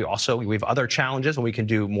but we have other challenges, and we can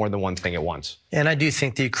do more than one thing at once. And I do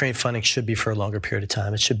think the Ukraine funding should be for a longer period of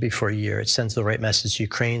time. It should be for a year. It sends the right message to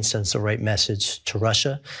Ukraine, sends the right message to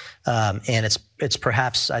Russia. And it's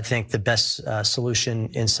perhaps, I think, the best solution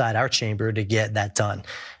inside our chamber to get that done.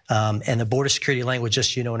 And the border security language,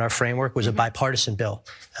 just, you know, in our framework was a bipartisan bill.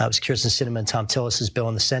 It was Kirsten Sinema and Tom Tillis's bill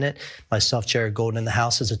in the Senate, myself, Jared Golden in the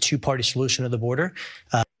House, as a two-party solution of the border.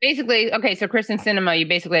 Basically, okay, so Kirsten Sinema, you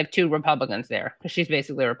basically have two Republicans there, because she's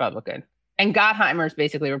basically a Republican. And Gottheimer is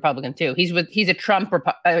basically a Republican, too. He's a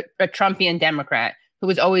Trumpian Democrat who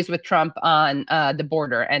was always with Trump on the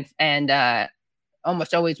border and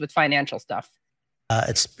almost always with financial stuff.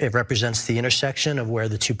 It represents the intersection of where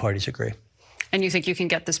the two parties agree. And you think you can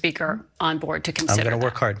get the speaker on board to consider? I'm going to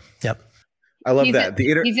work hard. Yep. I love that.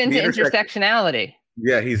 He's into intersectionality.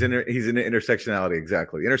 Yeah, he's into intersectionality.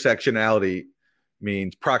 Exactly. Intersectionality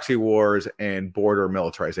means proxy wars and border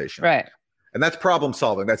militarization. Right. And that's problem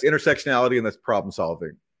solving. That's intersectionality, and that's problem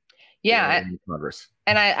solving. Yeah. Congress.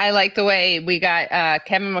 And I like the way we got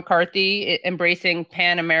Kevin McCarthy embracing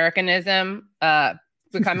Pan-Americanism,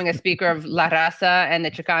 becoming a speaker of La Raza and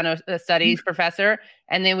the Chicano studies professor.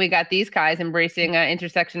 And then we got these guys embracing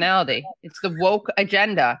intersectionality. It's the woke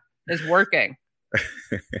agenda is working.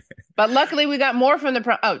 But luckily we got more from the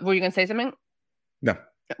were you going to say something? No.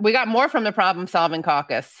 We got more from the problem solving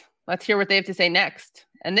caucus. Let's hear what they have to say next.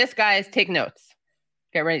 And this, guys, take notes.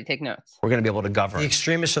 Get ready to take notes. We're going to be able to govern. The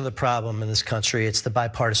extremists are the problem in this country. It's the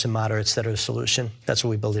bipartisan moderates that are the solution. That's what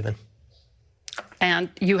we believe in. And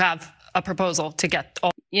you have a proposal to get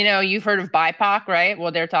all. You know, you've heard of BIPOC, right?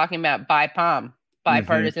 Well, they're talking about BIPOM,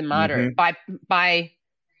 bipartisan moderate.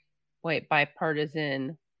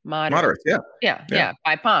 Bipartisan moderate. Moderates, yeah.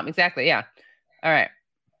 BIPOM, exactly, yeah. All right.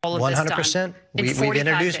 All of 100%.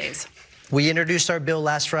 We introduced our bill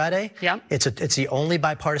last Friday. Yeah. It's the only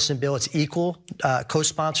bipartisan bill. It's equal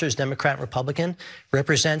co-sponsors, Democrat and Republican,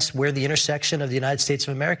 represents where the intersection of the United States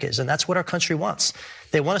of America is. And that's what our country wants.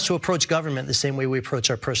 They want us to approach government the same way we approach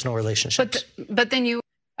our personal relationships. But then you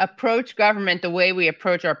approach government the way we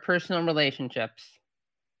approach our personal relationships.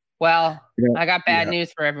 Well, I got bad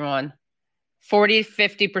news for everyone.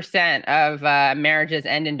 40-50% of marriages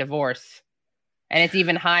end in divorce. And it's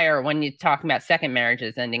even higher when you're talking about second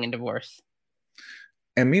marriages ending in divorce.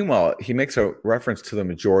 And meanwhile, he makes a reference to the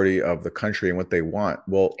majority of the country and what they want.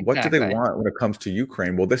 Well, what do they want when it comes to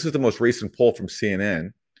Ukraine? Well, this is the most recent poll from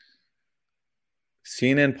CNN.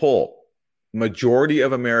 CNN poll. Majority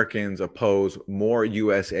of Americans oppose more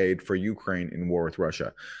U.S. aid for Ukraine in war with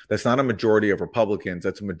Russia. That's not a majority of Republicans.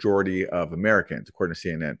 That's a majority of Americans, according to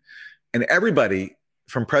CNN. And everybody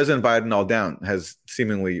from President Biden all down has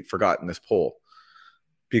seemingly forgotten this poll,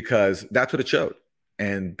 because that's what it showed.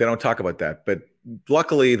 And they don't talk about that. But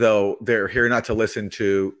luckily, though, they're here not to listen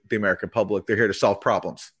to the American public. They're here to solve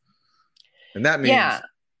problems. And that means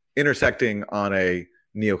intersecting on a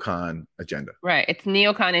neocon agenda. Right. It's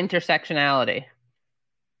neocon intersectionality.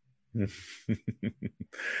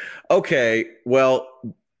 Okay. Well,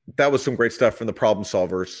 that was some great stuff from the problem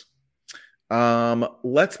solvers.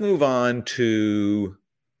 Let's move on to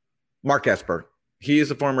Mark Esper. He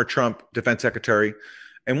is a former Trump defense secretary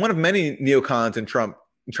and one of many neocons in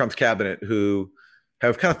Trump's cabinet who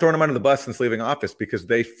have kind of thrown him under the bus since leaving office because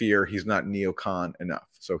they fear he's not neocon enough.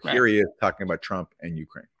 So here he is talking about Trump and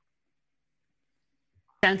Ukraine.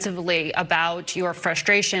 Extensively about your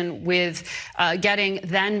frustration with getting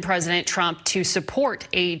then President Trump to support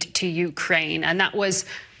aid to Ukraine. And that was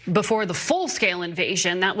before the full-scale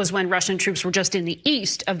invasion. That was when Russian troops were just in the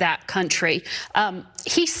east of that country.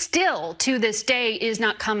 He still, to this day, is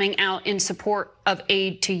not coming out in support of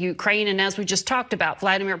aid to Ukraine. And as we just talked about,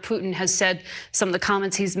 Vladimir Putin has said some of the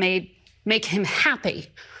comments he's made make him happy.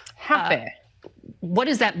 What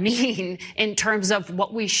does that mean in terms of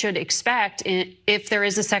what we should expect if there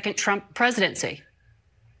is a second Trump presidency?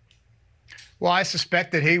 Well, I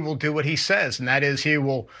suspect that he will do what he says, and that is he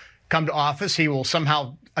will come to office. He will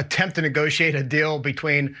somehow attempt to negotiate a deal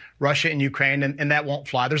between Russia and Ukraine, and that won't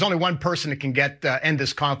fly. There's only one person that can end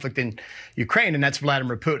this conflict in Ukraine, and that's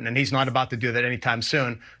Vladimir Putin, and he's not about to do that anytime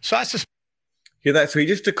soon. So I suspect. Hear that? So he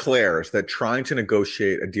just declares that trying to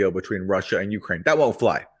negotiate a deal between Russia and Ukraine, that won't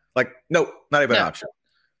fly. Like, nope, not even an option.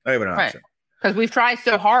 Not even an option. Because we've tried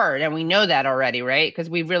so hard and we know that already, right? Because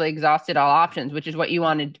we've really exhausted all options, which is what you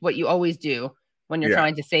wanted, what you always do when you're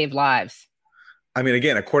trying to save lives. I mean,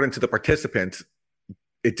 again, according to the participants,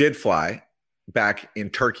 it did fly back in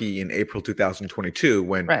Turkey in April 2022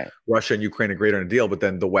 when Russia and Ukraine agreed on a deal, but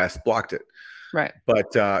then the West blocked it. Right.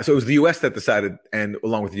 But so it was the U.S. that decided, and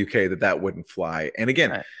along with the U.K., that wouldn't fly. And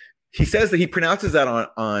again, he says that he pronounces that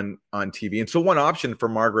on TV. And so one option for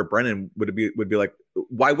Margaret Brennan would be like,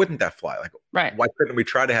 why wouldn't that fly? Like, why couldn't we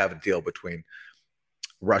try to have a deal between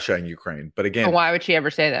Russia and Ukraine? But again, why would she ever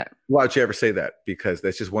say that? Why would she ever say that? Because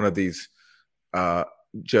that's just one of these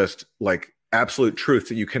just like absolute truths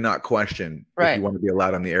that you cannot question if you want to be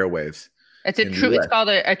allowed on the airwaves. It's a true. It's called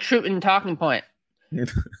a Truman talking point.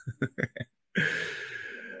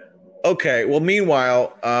 Okay. Well,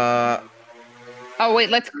 meanwhile, oh wait,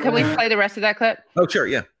 can we play the rest of that clip? Oh sure,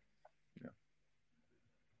 yeah.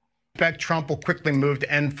 Expect Trump will quickly move to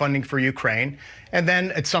end funding for Ukraine, and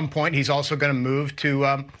then at some point he's also going to move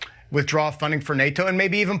to withdraw funding for NATO and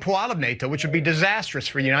maybe even pull out of NATO, which would be disastrous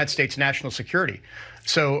for the United States national security.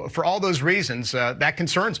 So for all those reasons, that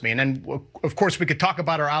concerns me. And then, of course, we could talk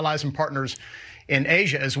about our allies and partners in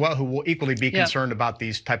Asia as well, who will equally be concerned about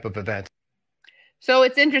these type of events. So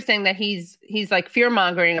it's interesting that he's like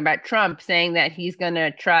fear-mongering about Trump, saying that he's going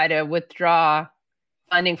to try to withdraw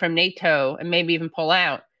funding from NATO and maybe even pull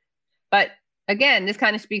out. But again, this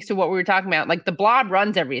kind of speaks to what we were talking about. Like the blob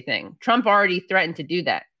runs everything. Trump already threatened to do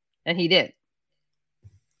that, and he did.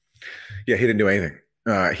 Yeah, he didn't do anything.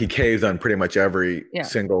 He caved on pretty much every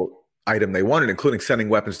single item they wanted, including sending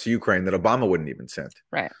weapons to Ukraine that Obama wouldn't even send.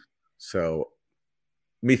 Right. So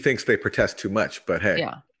methinks they protest too much, but hey,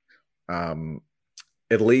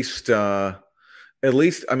 at least, I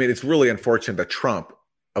mean, it's really unfortunate that Trump,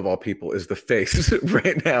 of all people, is the face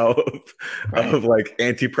right now of like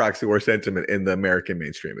anti-proxy war sentiment in the American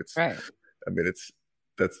mainstream. It's I mean,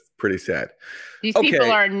 that's pretty sad. These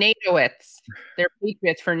people are NATOists. They're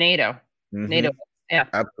patriots for NATO. NATO. Yeah,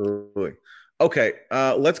 absolutely. Okay,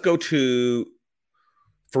 let's go to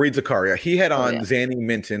Fareed Zakaria. He had on Zanny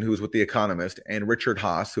Minton, who's with The Economist, and Richard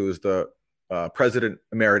Haass, who is the president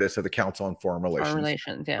emeritus of the Council on Foreign Relations.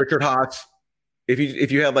 Richard Haass, if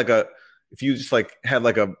you had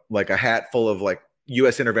a hat full of like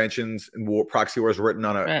U.S. interventions and proxy wars written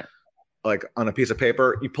on a piece of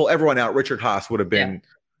paper, you pull everyone out. Richard Haass would have been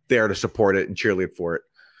there to support it and cheerlead for it.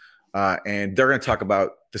 And they're going to talk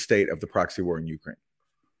about the state of the proxy war in Ukraine.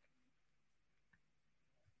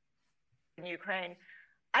 In Ukraine,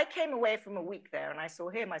 I came away from a week there, and I saw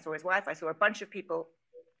him, I saw his wife, I saw a bunch of people,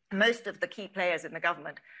 most of the key players in the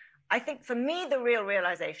government. I think for me, the real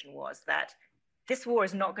realization was that this war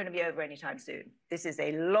is not going to be over anytime soon. This is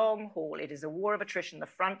a long haul. It is a war of attrition. The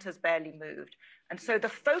front has barely moved. And so the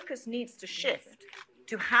focus needs to shift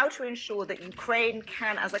to how to ensure that Ukraine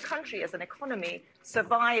can, as a country, as an economy,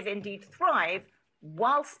 survive, indeed thrive,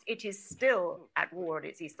 whilst it is still at war at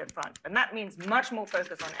its eastern front. And that means much more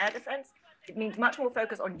focus on air defense. It means much more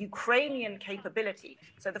focus on Ukrainian capability.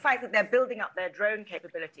 So the fact that they're building up their drone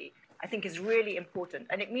capability, I think, is really important.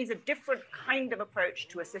 And it means a different kind of approach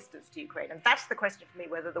to assistance to Ukraine. And that's the question for me,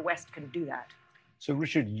 whether the West can do that. So,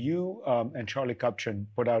 Richard, you and Charlie Kupchan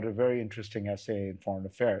put out a very interesting essay in Foreign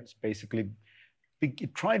Affairs, basically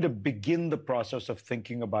trying to begin the process of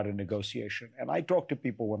thinking about a negotiation. And I talked to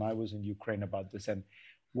people when I was in Ukraine about this, and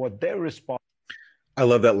what their response. I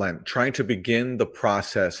love that line. Trying to begin the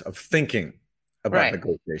process of thinking about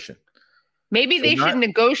negotiation. Maybe they should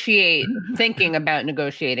negotiate thinking about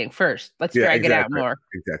negotiating first. Let's drag it out more.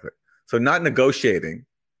 Exactly. So not negotiating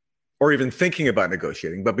or even thinking about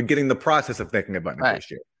negotiating, but beginning the process of thinking about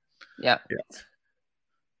negotiating. Yeah.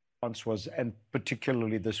 Was, and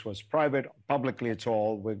particularly this was private. Publicly, it's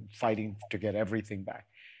all we're fighting to get everything back.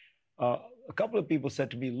 A couple of people said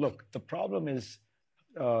to me, look, the problem is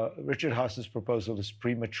Richard Haass's proposal is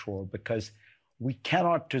premature because we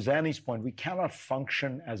cannot, to Zanny's point, we cannot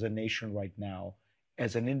function as a nation right now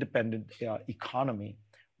as an independent economy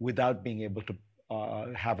without being able to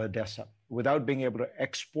have Odessa, without being able to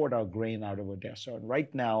export our grain out of Odessa. And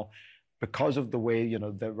right now, because of the way,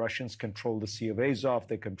 the Russians control the Sea of Azov,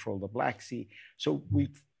 they control the Black Sea. So we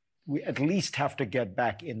at least have to get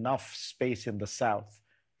back enough space in the south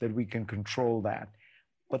that we can control that.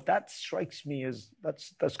 But that strikes me as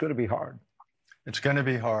that's going to be hard. It's going to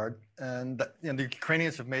be hard. And the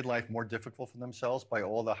Ukrainians have made life more difficult for themselves by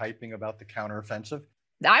all the hyping about the counteroffensive.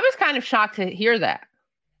 I was kind of shocked to hear that.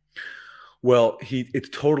 Well, it's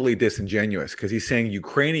totally disingenuous because he's saying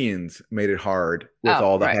Ukrainians made it hard with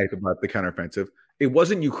all the hype about the counteroffensive. It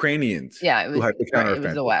wasn't Ukrainians who hyped the counteroffensive. It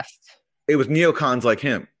was the West. It was neocons like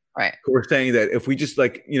him. right, who are saying that if we just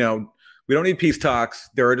we don't need peace talks.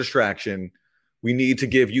 They're a distraction. We need to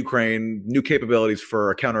give Ukraine new capabilities for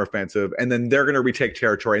a counteroffensive, and then they're going to retake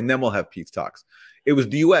territory, and then we'll have peace talks. It was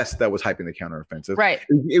the U.S. that was hyping the counteroffensive. Right.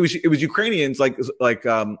 It was Ukrainians like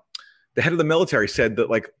the head of the military said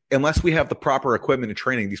that unless we have the proper equipment and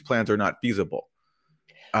training, these plans are not feasible.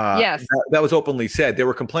 Yes, that was openly said. They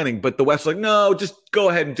were complaining, but the West was like, no, just go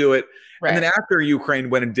ahead and do it. Right. And then after Ukraine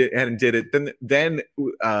went and did it, then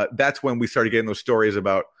that's when we started getting those stories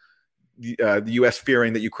about the U.S.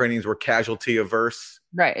 fearing that Ukrainians were casualty averse.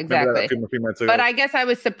 Right, exactly. A few months ago? But I guess I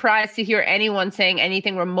was surprised to hear anyone saying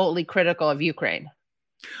anything remotely critical of Ukraine.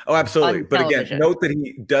 Oh, absolutely. But again, note that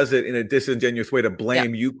he does it in a disingenuous way to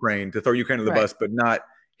blame Ukraine, to throw Ukraine to the bus, but not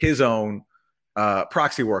his own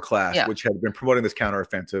proxy war class, which had been promoting this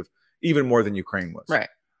counteroffensive even more than Ukraine was. Right.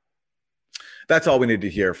 That's all we need to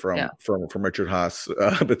hear from Richard Haass.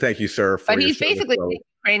 But thank you, sir. But he's basically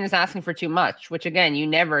Ukraine is asking for too much, which again you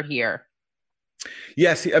never hear.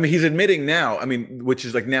 Yes, I mean he's admitting now. I mean, which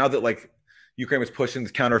is now that Ukraine was pushing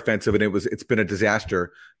this counteroffensive and it's been a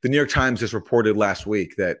disaster. The New York Times just reported last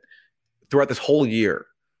week that throughout this whole year,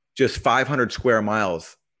 just 500 square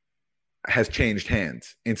miles has changed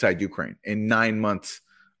hands inside Ukraine in 9 months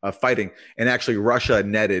of fighting, and actually Russia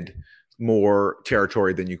netted more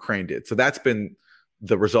territory than Ukraine did. So that's been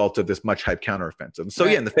the result of this much hyped counteroffensive. So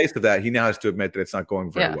in the face of that, he now has to admit that it's not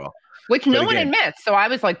going very well. Which no one admits. So I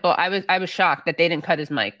was I was shocked that they didn't cut his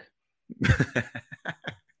mic.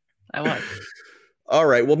 I was. All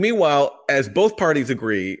right. Well, meanwhile, as both parties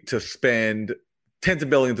agree to spend tens of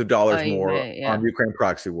billions of dollars more on Ukraine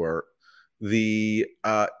proxy war, the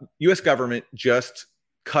U.S. government just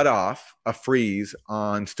cut off a freeze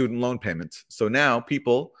on student loan payments. So now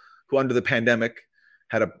people who under the pandemic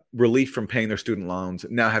had a relief from paying their student loans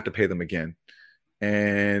now have to pay them again.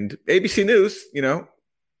 And ABC News,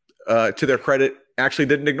 to their credit, actually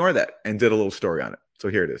didn't ignore that and did a little story on it. So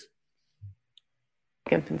here it is.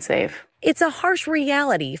 And safe. It's a harsh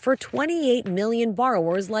reality for 28 million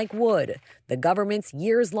borrowers like Wood. The government's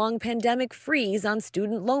years-long pandemic freeze on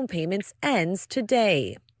student loan payments ends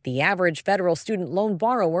today. The average federal student loan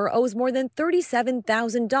borrower owes more than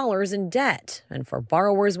 $37,000 in debt. And for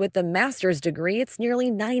borrowers with a master's degree, it's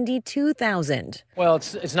nearly $92,000. Well,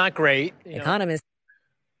 it's not great. Economists.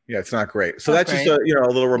 Yeah, it's not great. So that's just a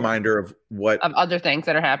little reminder of other things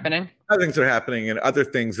that are happening. Other things that are happening and other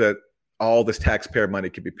things that all this taxpayer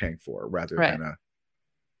money could be paying for rather than a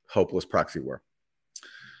hopeless proxy war.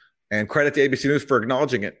 And credit to ABC News for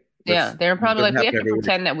acknowledging it. Yeah, they're probably like, we have to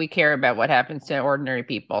pretend that we care about what happens to ordinary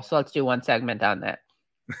people. So let's do one segment on that.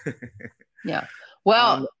 Yeah.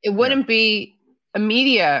 Well, it wouldn't be a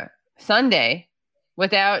media Sunday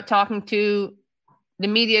without talking to the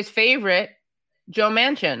media's favorite, Joe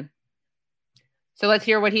Manchin. So let's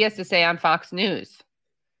hear what he has to say on Fox News.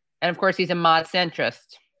 And of course, he's a mod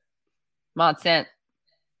centrist. Mod cent.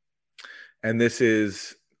 And this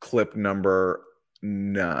is clip number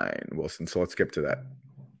 9, Wilson. So let's skip to that.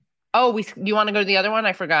 Oh, you want to go to the other one?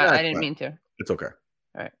 I forgot. Yeah, I didn't mean to. It's okay.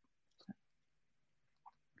 All right.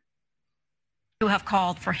 Who have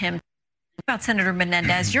called for him. About Senator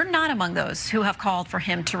Menendez, you're not among those who have called for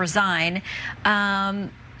him to resign.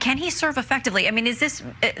 Can he serve effectively? I mean, is this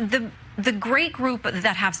the great group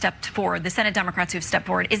that have stepped forward, the Senate Democrats who have stepped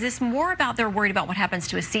forward, is this more about they're worried about what happens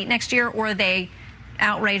to his seat next year, or are they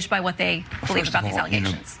outraged by what they believe about these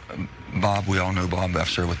allegations? Bob, we all know Bob. I've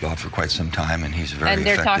served with Bob for quite some time, and he's very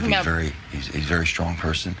effective. He's a very strong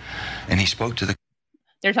person, and he spoke to the.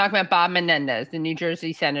 They're talking about Bob Menendez, the New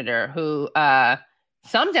Jersey senator, who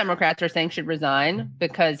some Democrats are saying should resign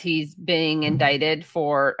because he's being indicted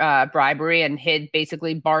for bribery and hid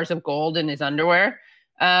basically bars of gold in his underwear,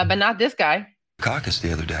 but not this guy. Caucus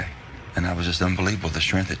the other day, and I was just unbelievable the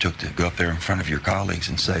strength it took to go up there in front of your colleagues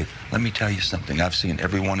and say, "Let me tell you something. I've seen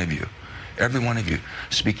every one of you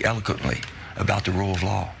speak eloquently about the rule of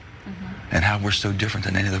law and how we're so different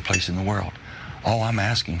than any other place in the world. All I'm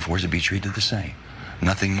asking for is to be treated the same.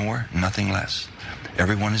 Nothing more, nothing less.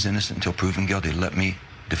 Everyone is innocent until proven guilty. Let me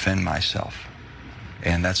defend myself."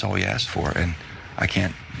 And that's all he asked for, and I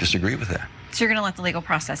can't disagree with that. So you're going to let the legal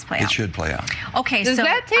process play out? It should play out. Okay, Does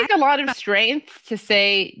that take a lot of strength to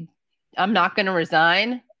say, I'm not going to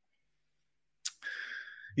resign?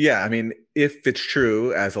 Yeah, I mean, if it's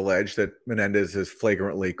true, as alleged, that Menendez is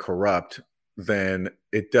flagrantly corrupt, then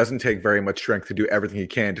it doesn't take very much strength to do everything he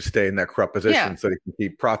can to stay in that corrupt position so that he can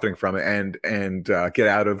keep profiting from it and get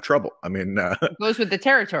out of trouble. I mean, it goes with the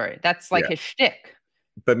territory. That's like his shtick.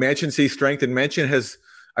 But Manchin sees strength, and Manchin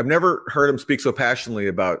I've never heard him speak so passionately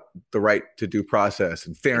about the right to due process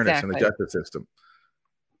and fairness in the justice system.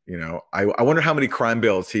 You know, I wonder how many crime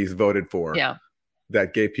bills he's voted for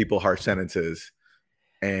that gave people harsh sentences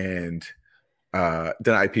and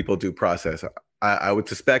denied people due process. I would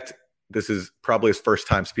suspect this is probably his first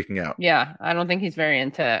time speaking out. Yeah, I don't think he's very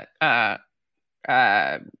into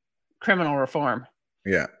criminal reform.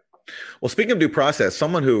 Yeah. Well, speaking of due process,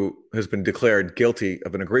 someone who has been declared guilty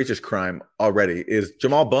of an egregious crime already is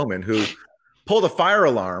Jamal Bowman, who pulled a fire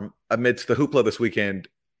alarm amidst the hoopla this weekend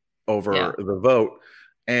over the vote.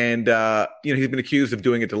 And, he's been accused of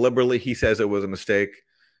doing it deliberately. He says it was a mistake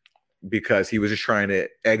because he was just trying to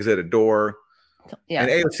exit a door. Yeah. And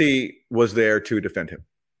AOC was there to defend him.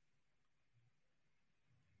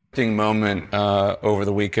 Moment over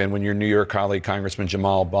the weekend when your New York colleague, Congressman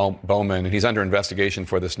Jamal Bowman, and he's under investigation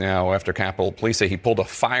for this now after Capitol Police say he pulled a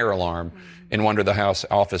fire alarm in one of the House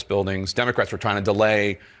office buildings. Democrats were trying to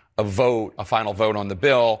delay a final vote on the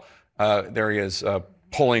bill. There he is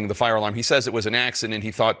pulling the fire alarm. He says it was an accident.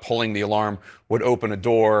 He thought pulling the alarm would open a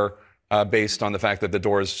door based on the fact that the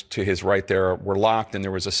doors to his right there were locked, and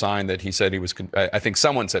there was a sign that he said he was, I think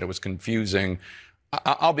someone said it was confusing.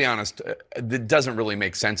 I'll be honest, it doesn't really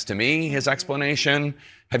make sense to me, his explanation.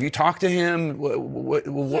 Have you talked to him?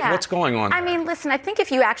 What's going on there? I mean, listen, I think if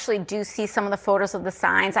you actually do see some of the photos of the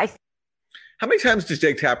signs, How many times does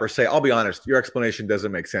Jake Tapper say, I'll be honest, your explanation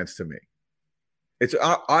doesn't make sense to me? It's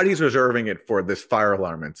odd he's reserving it for this fire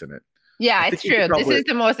alarm incident. Yeah, it's true. This is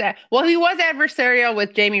the most, well, he was adversarial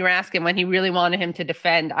with Jamie Raskin when he really wanted him to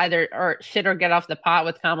defend either or shit or get off the pot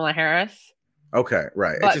with Kamala Harris. Okay,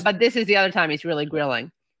 right. But this is the other time he's really grilling.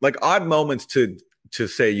 Like odd moments to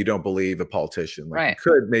say you don't believe a politician. Like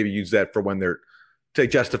you could maybe use that for when they're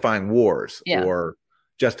justifying wars or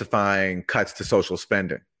justifying cuts to social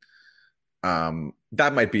spending.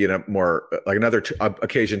 That might be another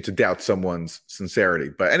occasion to doubt someone's sincerity.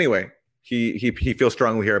 But anyway, he feels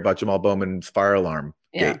strongly here about Jamal Bowman's fire alarm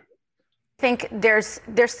gate. I think there's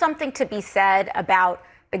something to be said about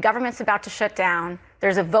the government's about to shut down.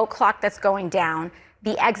 There's a vote clock that's going down.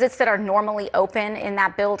 The exits that are normally open in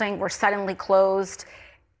that building were suddenly closed.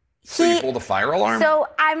 So you pulled the fire alarm? So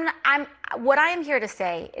what I am here to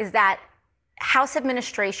say is that House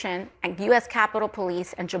administration and U.S. Capitol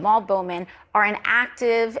Police and Jamal Bowman are an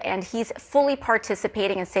active, and he's fully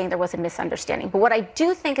participating in saying there was a misunderstanding. But what I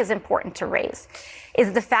do think is important to raise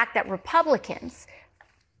is the fact that Republicans,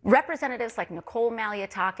 representatives like Nicole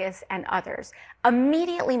Malliotakis and others,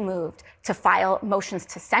 immediately moved to file motions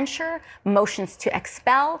to censure, motions to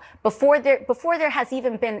expel, before there has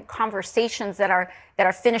even been conversations that are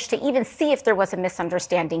finished to even see if there was a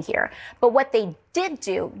misunderstanding here. But what they did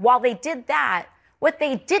do, while they did that, what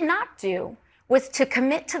they did not do was to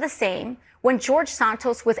commit to the same when George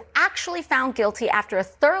Santos was actually found guilty after a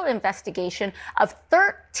thorough investigation of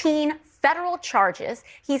 13 federal charges.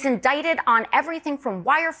 He's indicted on everything from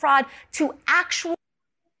wire fraud to actual.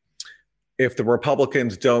 If the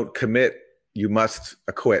Republicans don't commit, you must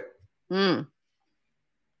acquit. What do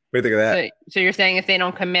you think of that? So you're saying if they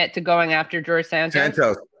don't commit to going after George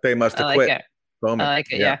Santos, they must acquit. Like Bowman. I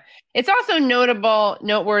like it, yeah. It's also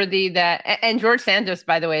noteworthy that, and George Santos,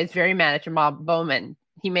 by the way, is very mad at Jamal Bowman.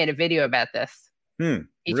 He made a video about this.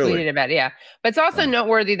 He tweeted about it, But it's also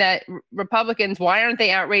noteworthy that Republicans, why aren't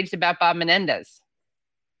they outraged about Bob Menendez?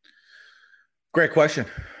 Great question.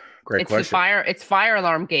 It's fire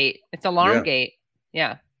alarm gate. It's alarm gate.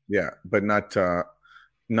 Yeah. Yeah, but not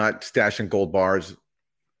stashing gold bars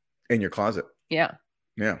in your closet. Yeah.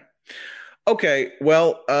 Yeah. Okay.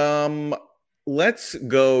 Well, let's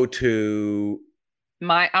go to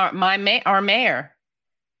our mayor.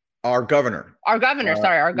 Our governor. Our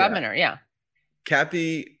governor. Yeah.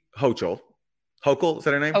 Kathy Hochul. Hochul, is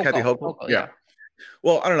that her name? Hochul. Kathy Hochul? Yeah.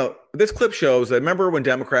 Well, I don't know. This clip shows that, remember when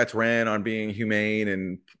Democrats ran on being humane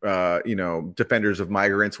and, defenders of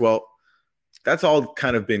migrants? Well, that's all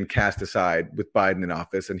kind of been cast aside with Biden in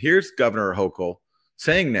office. And here's Governor Hochul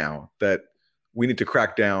saying now that we need to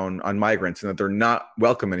crack down on migrants and that they're not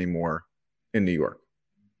welcome anymore in New York.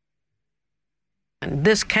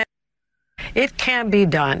 It can be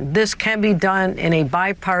done. This can be done in a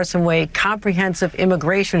bipartisan way, comprehensive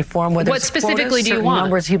immigration reform. What specifically do you want?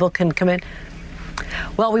 Numbers of people can come in.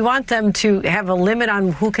 Well, we want them to have a limit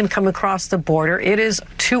on who can come across the border. It is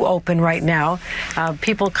too open right now.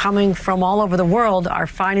 People coming from all over the world are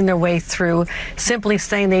finding their way through, simply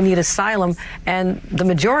saying they need asylum, and the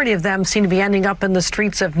majority of them seem to be ending up in the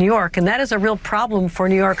streets of New York, and that is a real problem for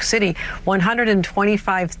New York City.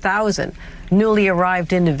 125,000 newly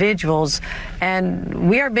arrived individuals, and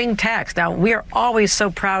we are being taxed. Now, we are always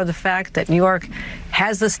so proud of the fact that New York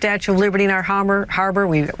has the Statue of Liberty in our harbor.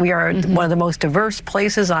 We are one of the most diverse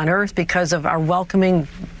places on earth because of our welcoming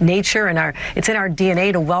nature, and it's in our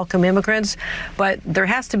DNA to welcome immigrants. But there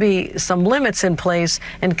has to be some limits in place,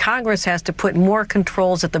 and Congress has to put more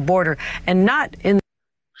controls at the border, and not in.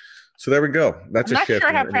 So there we go. That's I'm a not shift.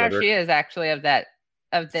 sure how proud she is actually of that.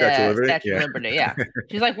 Of the Statue of Liberty, yeah.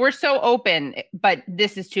 She's like, we're so open, but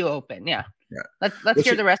this is too open. Yeah. Let's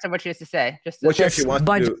hear the rest of what she has to say. What she actually wants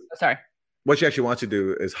to do. Sorry. What she actually wants to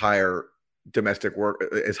do is hire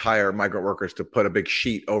migrant workers to put a big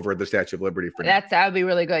sheet over the Statue of Liberty for that would be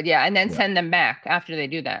really good. Yeah, and then send them back after they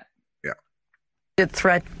do that. Yeah.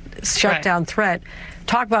 Shutdown threat.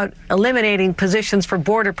 Talk about eliminating positions for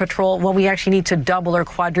Border Patrol when we actually need to double or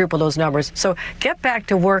quadruple those numbers. So get back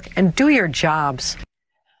to work and do your jobs.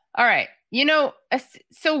 All right.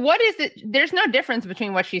 So what is it? There's no difference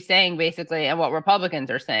between what she's saying, basically, and what Republicans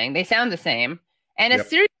are saying. They sound the same. And a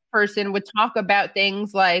serious person would talk about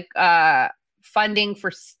things like funding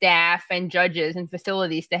for staff and judges and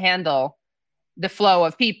facilities to handle the flow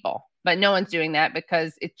of people. But no one's doing that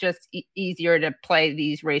because it's just easier to play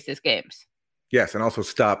these racist games. Yes, and also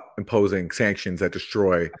stop imposing sanctions that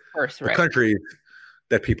destroy the countries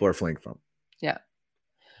that people are fleeing from. Yeah.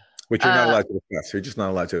 Which you're not allowed to discuss. You're just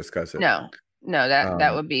not allowed to discuss it. No,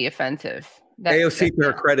 that would be offensive. AOC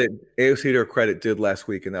to her credit did last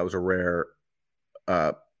week, and that was a rare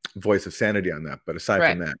voice of sanity on that. But aside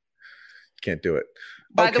from that, you can't do it.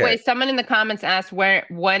 By the way, someone in the comments asked when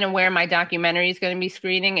and where my documentary is going to be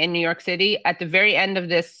screening in New York City. At the very end of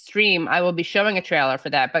this stream, I will be showing a trailer for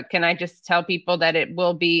that. But can I just tell people that it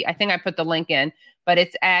will be, I think I put the link in, but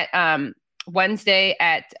it's at Wednesday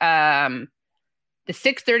at the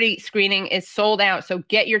 6:30 screening is sold out. So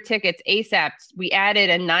get your tickets ASAP. We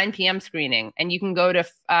added a 9 p.m. screening, and you can go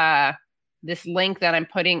to this link that I'm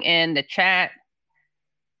putting in the chat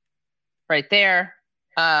right there.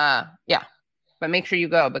 But make sure you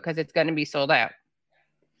go because it's going to be sold out.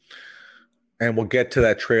 And we'll get to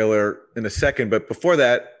that trailer in a second. But before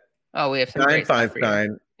that, we have some Dianne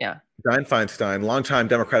Feinstein. Yeah. Dianne Feinstein, longtime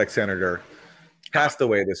Democratic senator, passed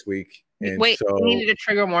away this week. And we needed a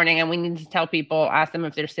trigger warning, and we need to tell people, ask them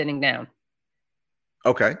if they're sitting down.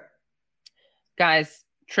 Okay. Guys,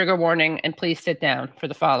 trigger warning, and please sit down for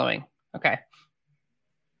the following. Okay.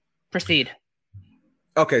 Proceed.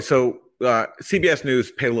 Okay, so CBS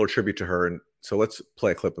News paid a little tribute to her, and so let's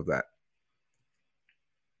play a clip of that.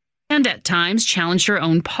 And at times challenged her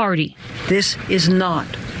own party. This is not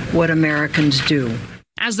what Americans do.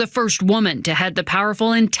 As the first woman to head the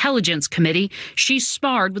powerful Intelligence Committee, she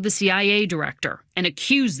sparred with the CIA director and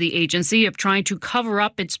accused the agency of trying to cover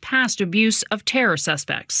up its past abuse of terror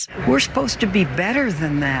suspects. We're supposed to be better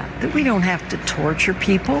than that we don't have to torture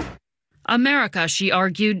people. America, she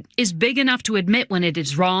argued, is big enough to admit when it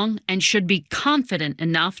is wrong and should be confident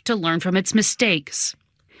enough to learn from its mistakes.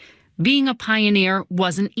 Being a pioneer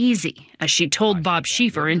wasn't easy, as she told Bob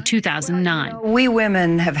Schieffer in 2009. We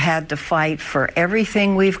women have had to fight for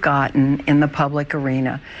everything we've gotten in the public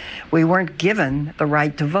arena. We weren't given the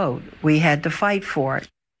right to vote. We had to fight for it.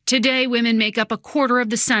 Today, women make up a quarter of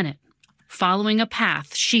the Senate, following a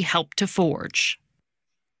path she helped to forge.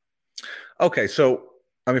 Okay, so,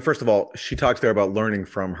 I mean, first of all, she talks there about learning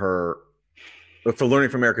from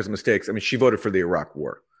America's mistakes. I mean, she voted for the Iraq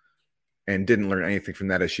War and didn't learn anything from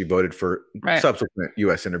that as she voted for subsequent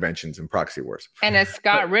U.S. interventions and proxy wars. And as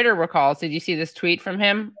Scott Ritter recalls, did you see this tweet from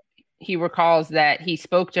him? He recalls that he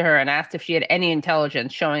spoke to her and asked if she had any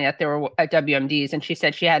intelligence showing that there were WMDs, and she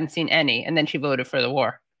said she hadn't seen any, and then she voted for the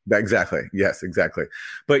war. Exactly. Yes, exactly.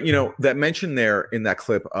 But, that mention there in that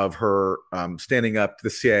clip of her standing up to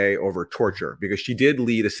the CIA over torture, because she did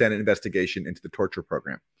lead a Senate investigation into the torture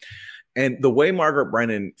program. And the way Margaret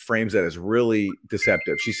Brennan frames that is really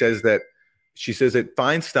deceptive. She says that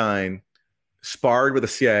Feinstein sparred with the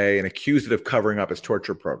CIA and accused it of covering up its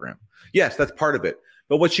torture program. Yes, that's part of it.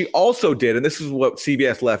 But what she also did, and this is what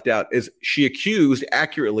CBS left out, is she accused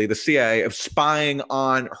accurately the CIA of spying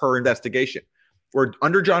on her investigation. Where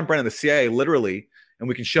under John Brennan, the CIA literally, and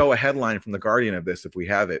we can show a headline from The Guardian of this if we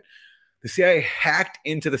have it, the CIA hacked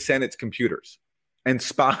into the Senate's computers and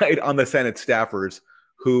spied on the Senate staffers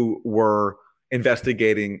who were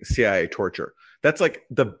investigating CIA torture. That's like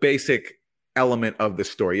the basic element of the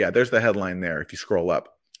story. Yeah, there's the headline there if you scroll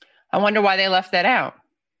up. I wonder why they left that out.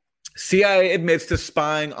 CIA admits to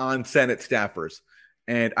spying on Senate staffers.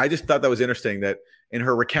 And I just thought that was interesting that in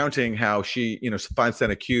her recounting how she,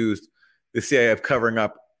 Feinstein accused the CIA of covering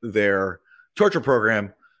up their torture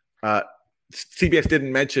program, CBS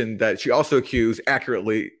didn't mention that she also accused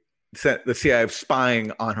accurately the CIA of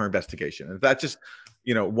spying on her investigation. And that just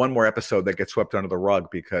one more episode that gets swept under the rug,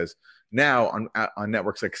 because now on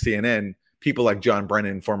networks like CNN, people like John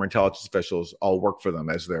Brennan, former intelligence officials, all work for them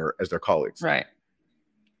as their colleagues. Right.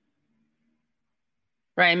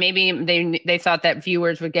 Right. Maybe they thought that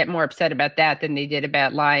viewers would get more upset about that than they did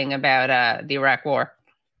about lying about the Iraq War.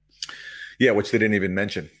 Yeah, which they didn't even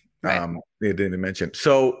mention. Right. They didn't even mention.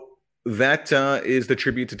 So that is the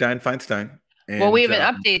tribute to Dianne Feinstein. And, well, we have an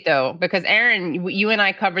update, though, because, Aaron, you and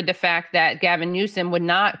I covered the fact that Gavin Newsom would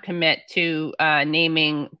not commit to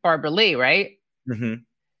naming Barbara Lee, right? Mm-hmm.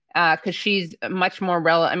 Because she's much more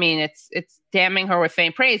relevant. I mean, it's damning her with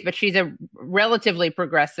faint praise, but she's a relatively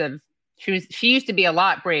progressive. She used to be a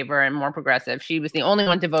lot braver and more progressive. She was the only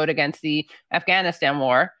one to vote against the Afghanistan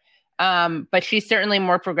war, but she's certainly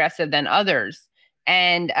more progressive than others.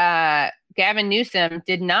 And Gavin Newsom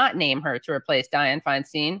did not name her to replace Dianne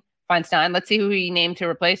Feinstein. Let's see who he named to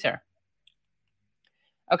replace her.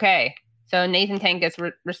 Okay, so Nathan Tankus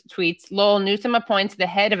tweets, Lowell Newsom appoints the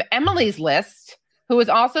head of Emily's List, who is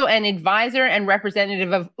also an advisor and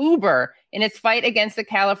representative of Uber in its fight against the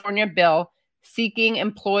California bill seeking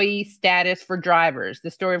employee status for drivers.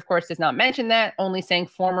 The story, of course, does not mention that, only saying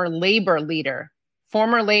former labor leader,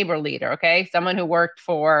 okay? Someone who worked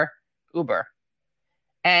for Uber.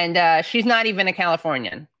 And she's not even a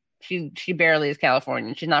Californian. She barely is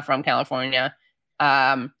Californian. She's not from California.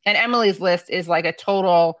 And Emily's List is like a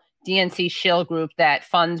total DNC shill group that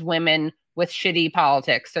funds women with shitty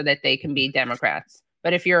politics so that they can be Democrats.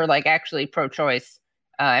 But if you're like actually pro-choice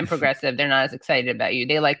and progressive, they're not as excited about you.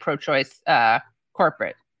 They like pro-choice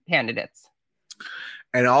corporate candidates.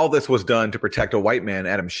 And all this was done to protect a white man,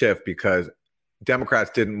 Adam Schiff, because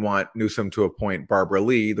Democrats didn't want Newsom to appoint Barbara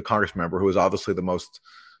Lee, the Congress member, who was obviously the most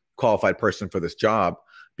qualified person for this job,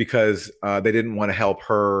 because they didn't want to help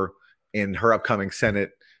her in her upcoming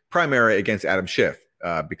Senate primary against Adam Schiff,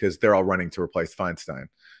 because they're all running to replace Feinstein.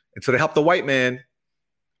 And so to help the white man,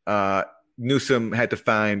 Newsom had to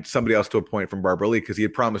find somebody else to appoint from Barbara Lee, because he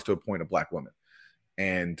had promised to appoint a black woman.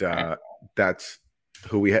 And that's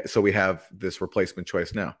who we had. So we have this replacement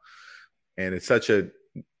choice now. And it's such an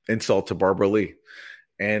insult to Barbara Lee.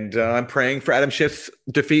 And I'm praying for Adam Schiff's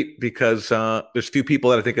defeat, because there's few people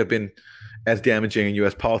that I think have been as damaging in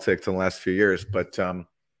U.S. politics in the last few years. But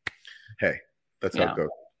hey, that's how it goes.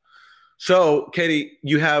 So, Katie,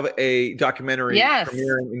 you have a documentary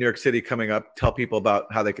premiering in New York City coming up. Tell people about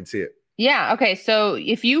how they can see it. Yeah. Okay. So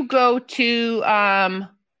if you go to,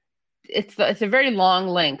 it's a very long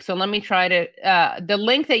link. So let me try to, the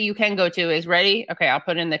link that you can go to is ready. Okay. I'll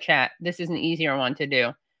put it in the chat. This is an easier one to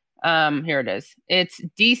do. Here it is. It's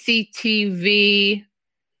DCTV/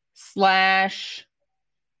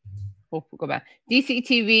 we'll go back.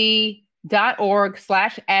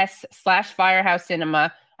 DCTV.org/S/Firehouse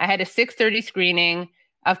Cinema. I had a 6:30 screening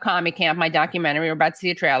of Commie Camp, my documentary. We're about to see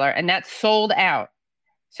a trailer, and that's sold out.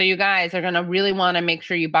 So you guys are going to really want to make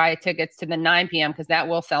sure you buy tickets to the 9 p.m. because that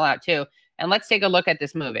will sell out too. And let's take a look at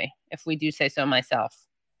this movie, if we do say so myself.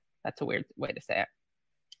 That's a weird way to say it.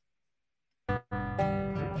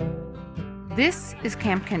 This is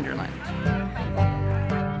Camp Kinderland.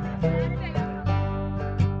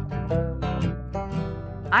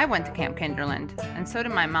 I went to Camp Kinderland, and so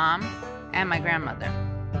did my mom and my grandmother.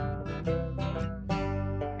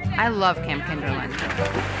 I love Camp Kinderland.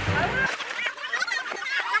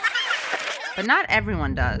 But not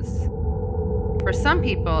everyone does. For some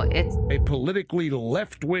people, it's a politically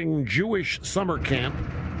left-wing Jewish summer camp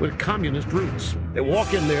with communist roots. They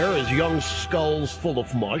walk in there as young skulls full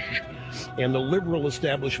of mush, and the liberal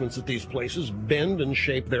establishments at these places bend and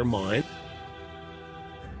shape their mind.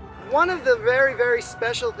 One of the very, very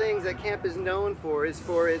special things that camp is known for is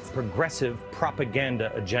for its progressive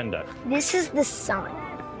propaganda agenda. This is the sun,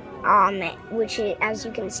 which, as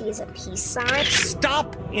you can see, is a peace sign.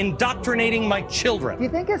 Stop indoctrinating my children. Do you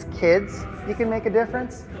think as kids you can make a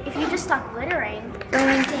difference? If you just stop littering.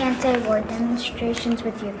 Going to anti-war demonstrations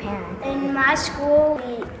with your parents. In my school,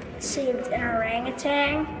 we saved an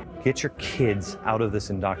orangutan. Get your kids out of this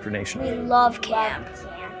indoctrination. We love camp.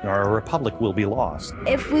 Our republic will be lost.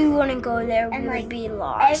 If we wouldn't go there, we would be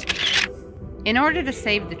lost. In order to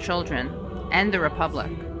save the children and the republic,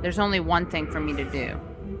 there's only one thing for me to do.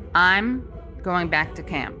 I'm going back to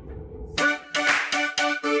camp.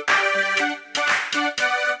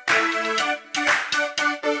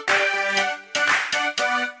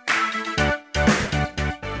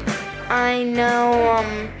 I know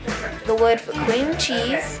the word for cream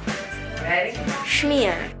cheese. Ready?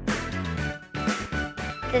 Schmear.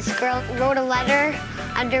 This girl wrote a letter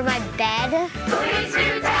under my bed. Police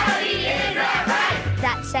brutality, is that right?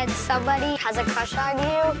 That said somebody has a crush on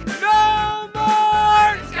you. No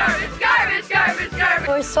more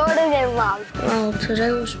We sort of in love. Well,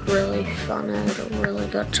 today was really fun. I had a really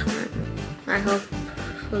good time. I hope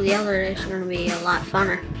the other days are going to be a lot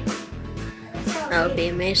funner. That would be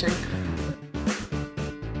amazing.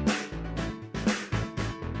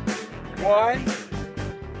 1,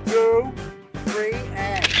 2, 3,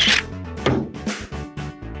 and.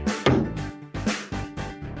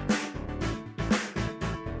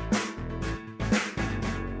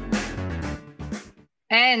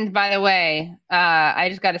 And by the way, I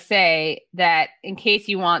just got to say that in case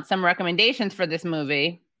you want some recommendations for this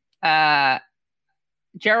movie,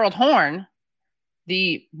 Gerald Horne,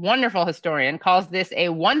 the wonderful historian, calls this a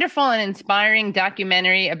wonderful and inspiring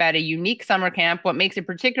documentary about a unique summer camp. What makes it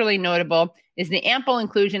particularly notable is the ample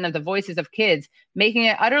inclusion of the voices of kids, making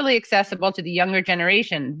it utterly accessible to the younger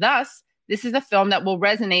generation. Thus, this is a film that will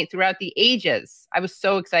resonate throughout the ages. I was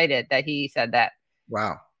so excited that he said that.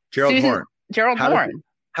 Wow. Gerald Horne. Gerald Horne.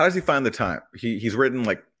 How does he find the time? He's written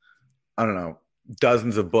like, I don't know,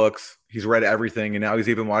 dozens of books. He's read everything, and now he's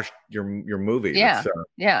even watched your movie. Yeah.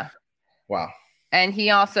 Yeah. Wow. And he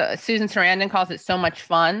also, Susan Sarandon calls it so much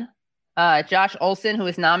fun. Josh Olson, who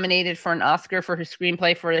was nominated for an Oscar for his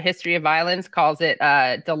screenplay for The History of Violence, calls it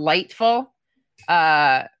delightful.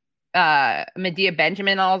 Medea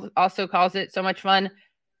Benjamin also calls it so much fun.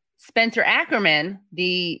 Spencer Ackerman,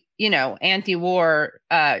 the anti-war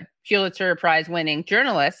Pulitzer Prize winning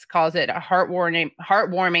journalist, calls it a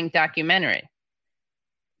heartwarming documentary.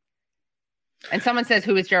 And someone says,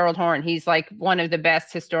 who is Gerald Horne? He's like one of the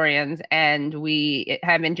best historians, and we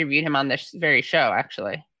have interviewed him on this very show,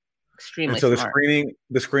 actually. Extremely so smart.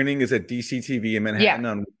 The screening is at DCTV in Manhattan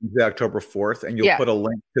on Wednesday, October 4th, and you'll put a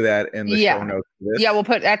link to that in the show notes for this. Yeah,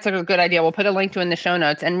 that's a good idea. We'll put a link to it in the show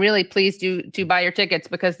notes. And really, please do buy your tickets,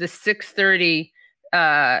 because the 6:30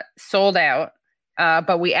 sold out.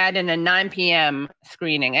 But we add in a 9 p.m.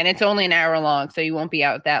 screening, and it's only an hour long, so you won't be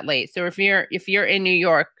out that late. So if you're in New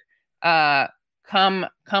York, come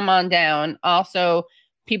on down. Also,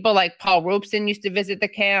 people like Paul Robeson used to visit the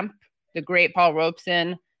camp, the great Paul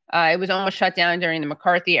Robeson. It was almost shut down during the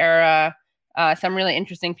McCarthy era. Some really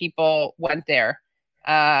interesting people went there.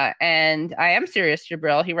 And I am serious,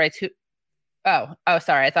 Jabril. He writes, Oh,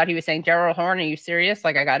 sorry. I thought he was saying Gerald Horne. Are you serious?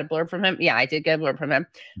 Like, I got a blurb from him? Yeah, I did get a blurb from him.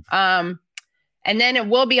 And then it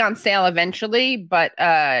will be on sale eventually, but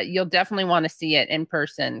you'll definitely want to see it in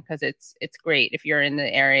person, because it's great if you're in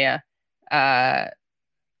the area.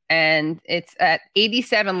 And it's at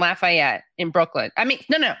 87 Lafayette in Brooklyn.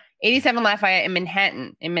 87 Lafayette in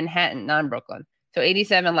Manhattan, not in Brooklyn. So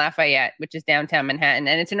 87 Lafayette, which is downtown Manhattan.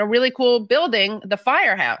 And it's in a really cool building, the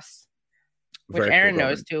Firehouse, which Aaron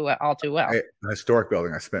knows all too well. A historic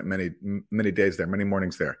building. I spent many days there, many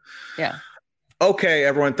mornings there. Yeah. Okay,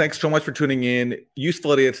 everyone. Thanks so much for tuning in.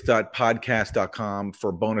 usefulidiots.podcast.com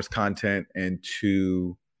for bonus content and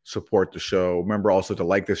to support the show. Remember also to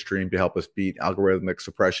like this stream to help us beat algorithmic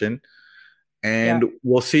suppression. And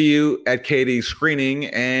we'll see you at Katie's screening,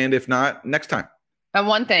 and if not, next time. And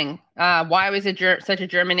one thing, why was such a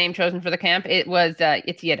German name chosen for the camp?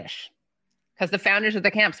 It's Yiddish, because the founders of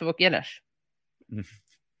the camp spoke Yiddish. All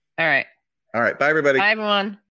right. Bye, everybody. Bye, everyone.